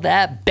fill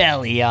that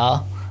belly,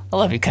 y'all. I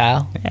love you,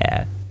 Kyle.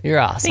 Yeah. You're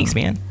awesome. Thanks,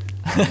 man.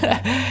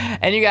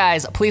 And you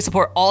guys, please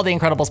support all the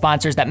incredible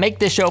sponsors that make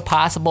this show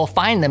possible.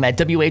 Find them at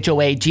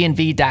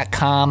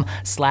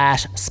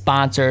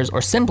whoagnv.com/sponsors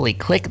or simply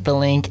click the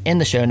link in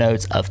the show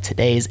notes of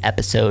today's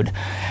episode.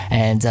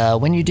 And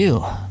when you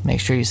do, make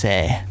sure you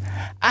say,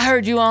 I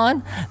heard you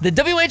on the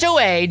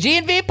WHOA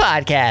GNV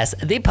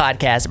podcast, the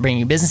podcast bringing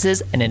you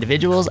businesses and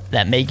individuals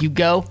that make you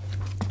go,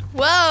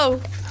 Whoa.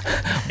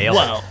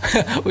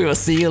 whoa. We will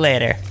see you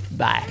later.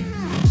 Bye.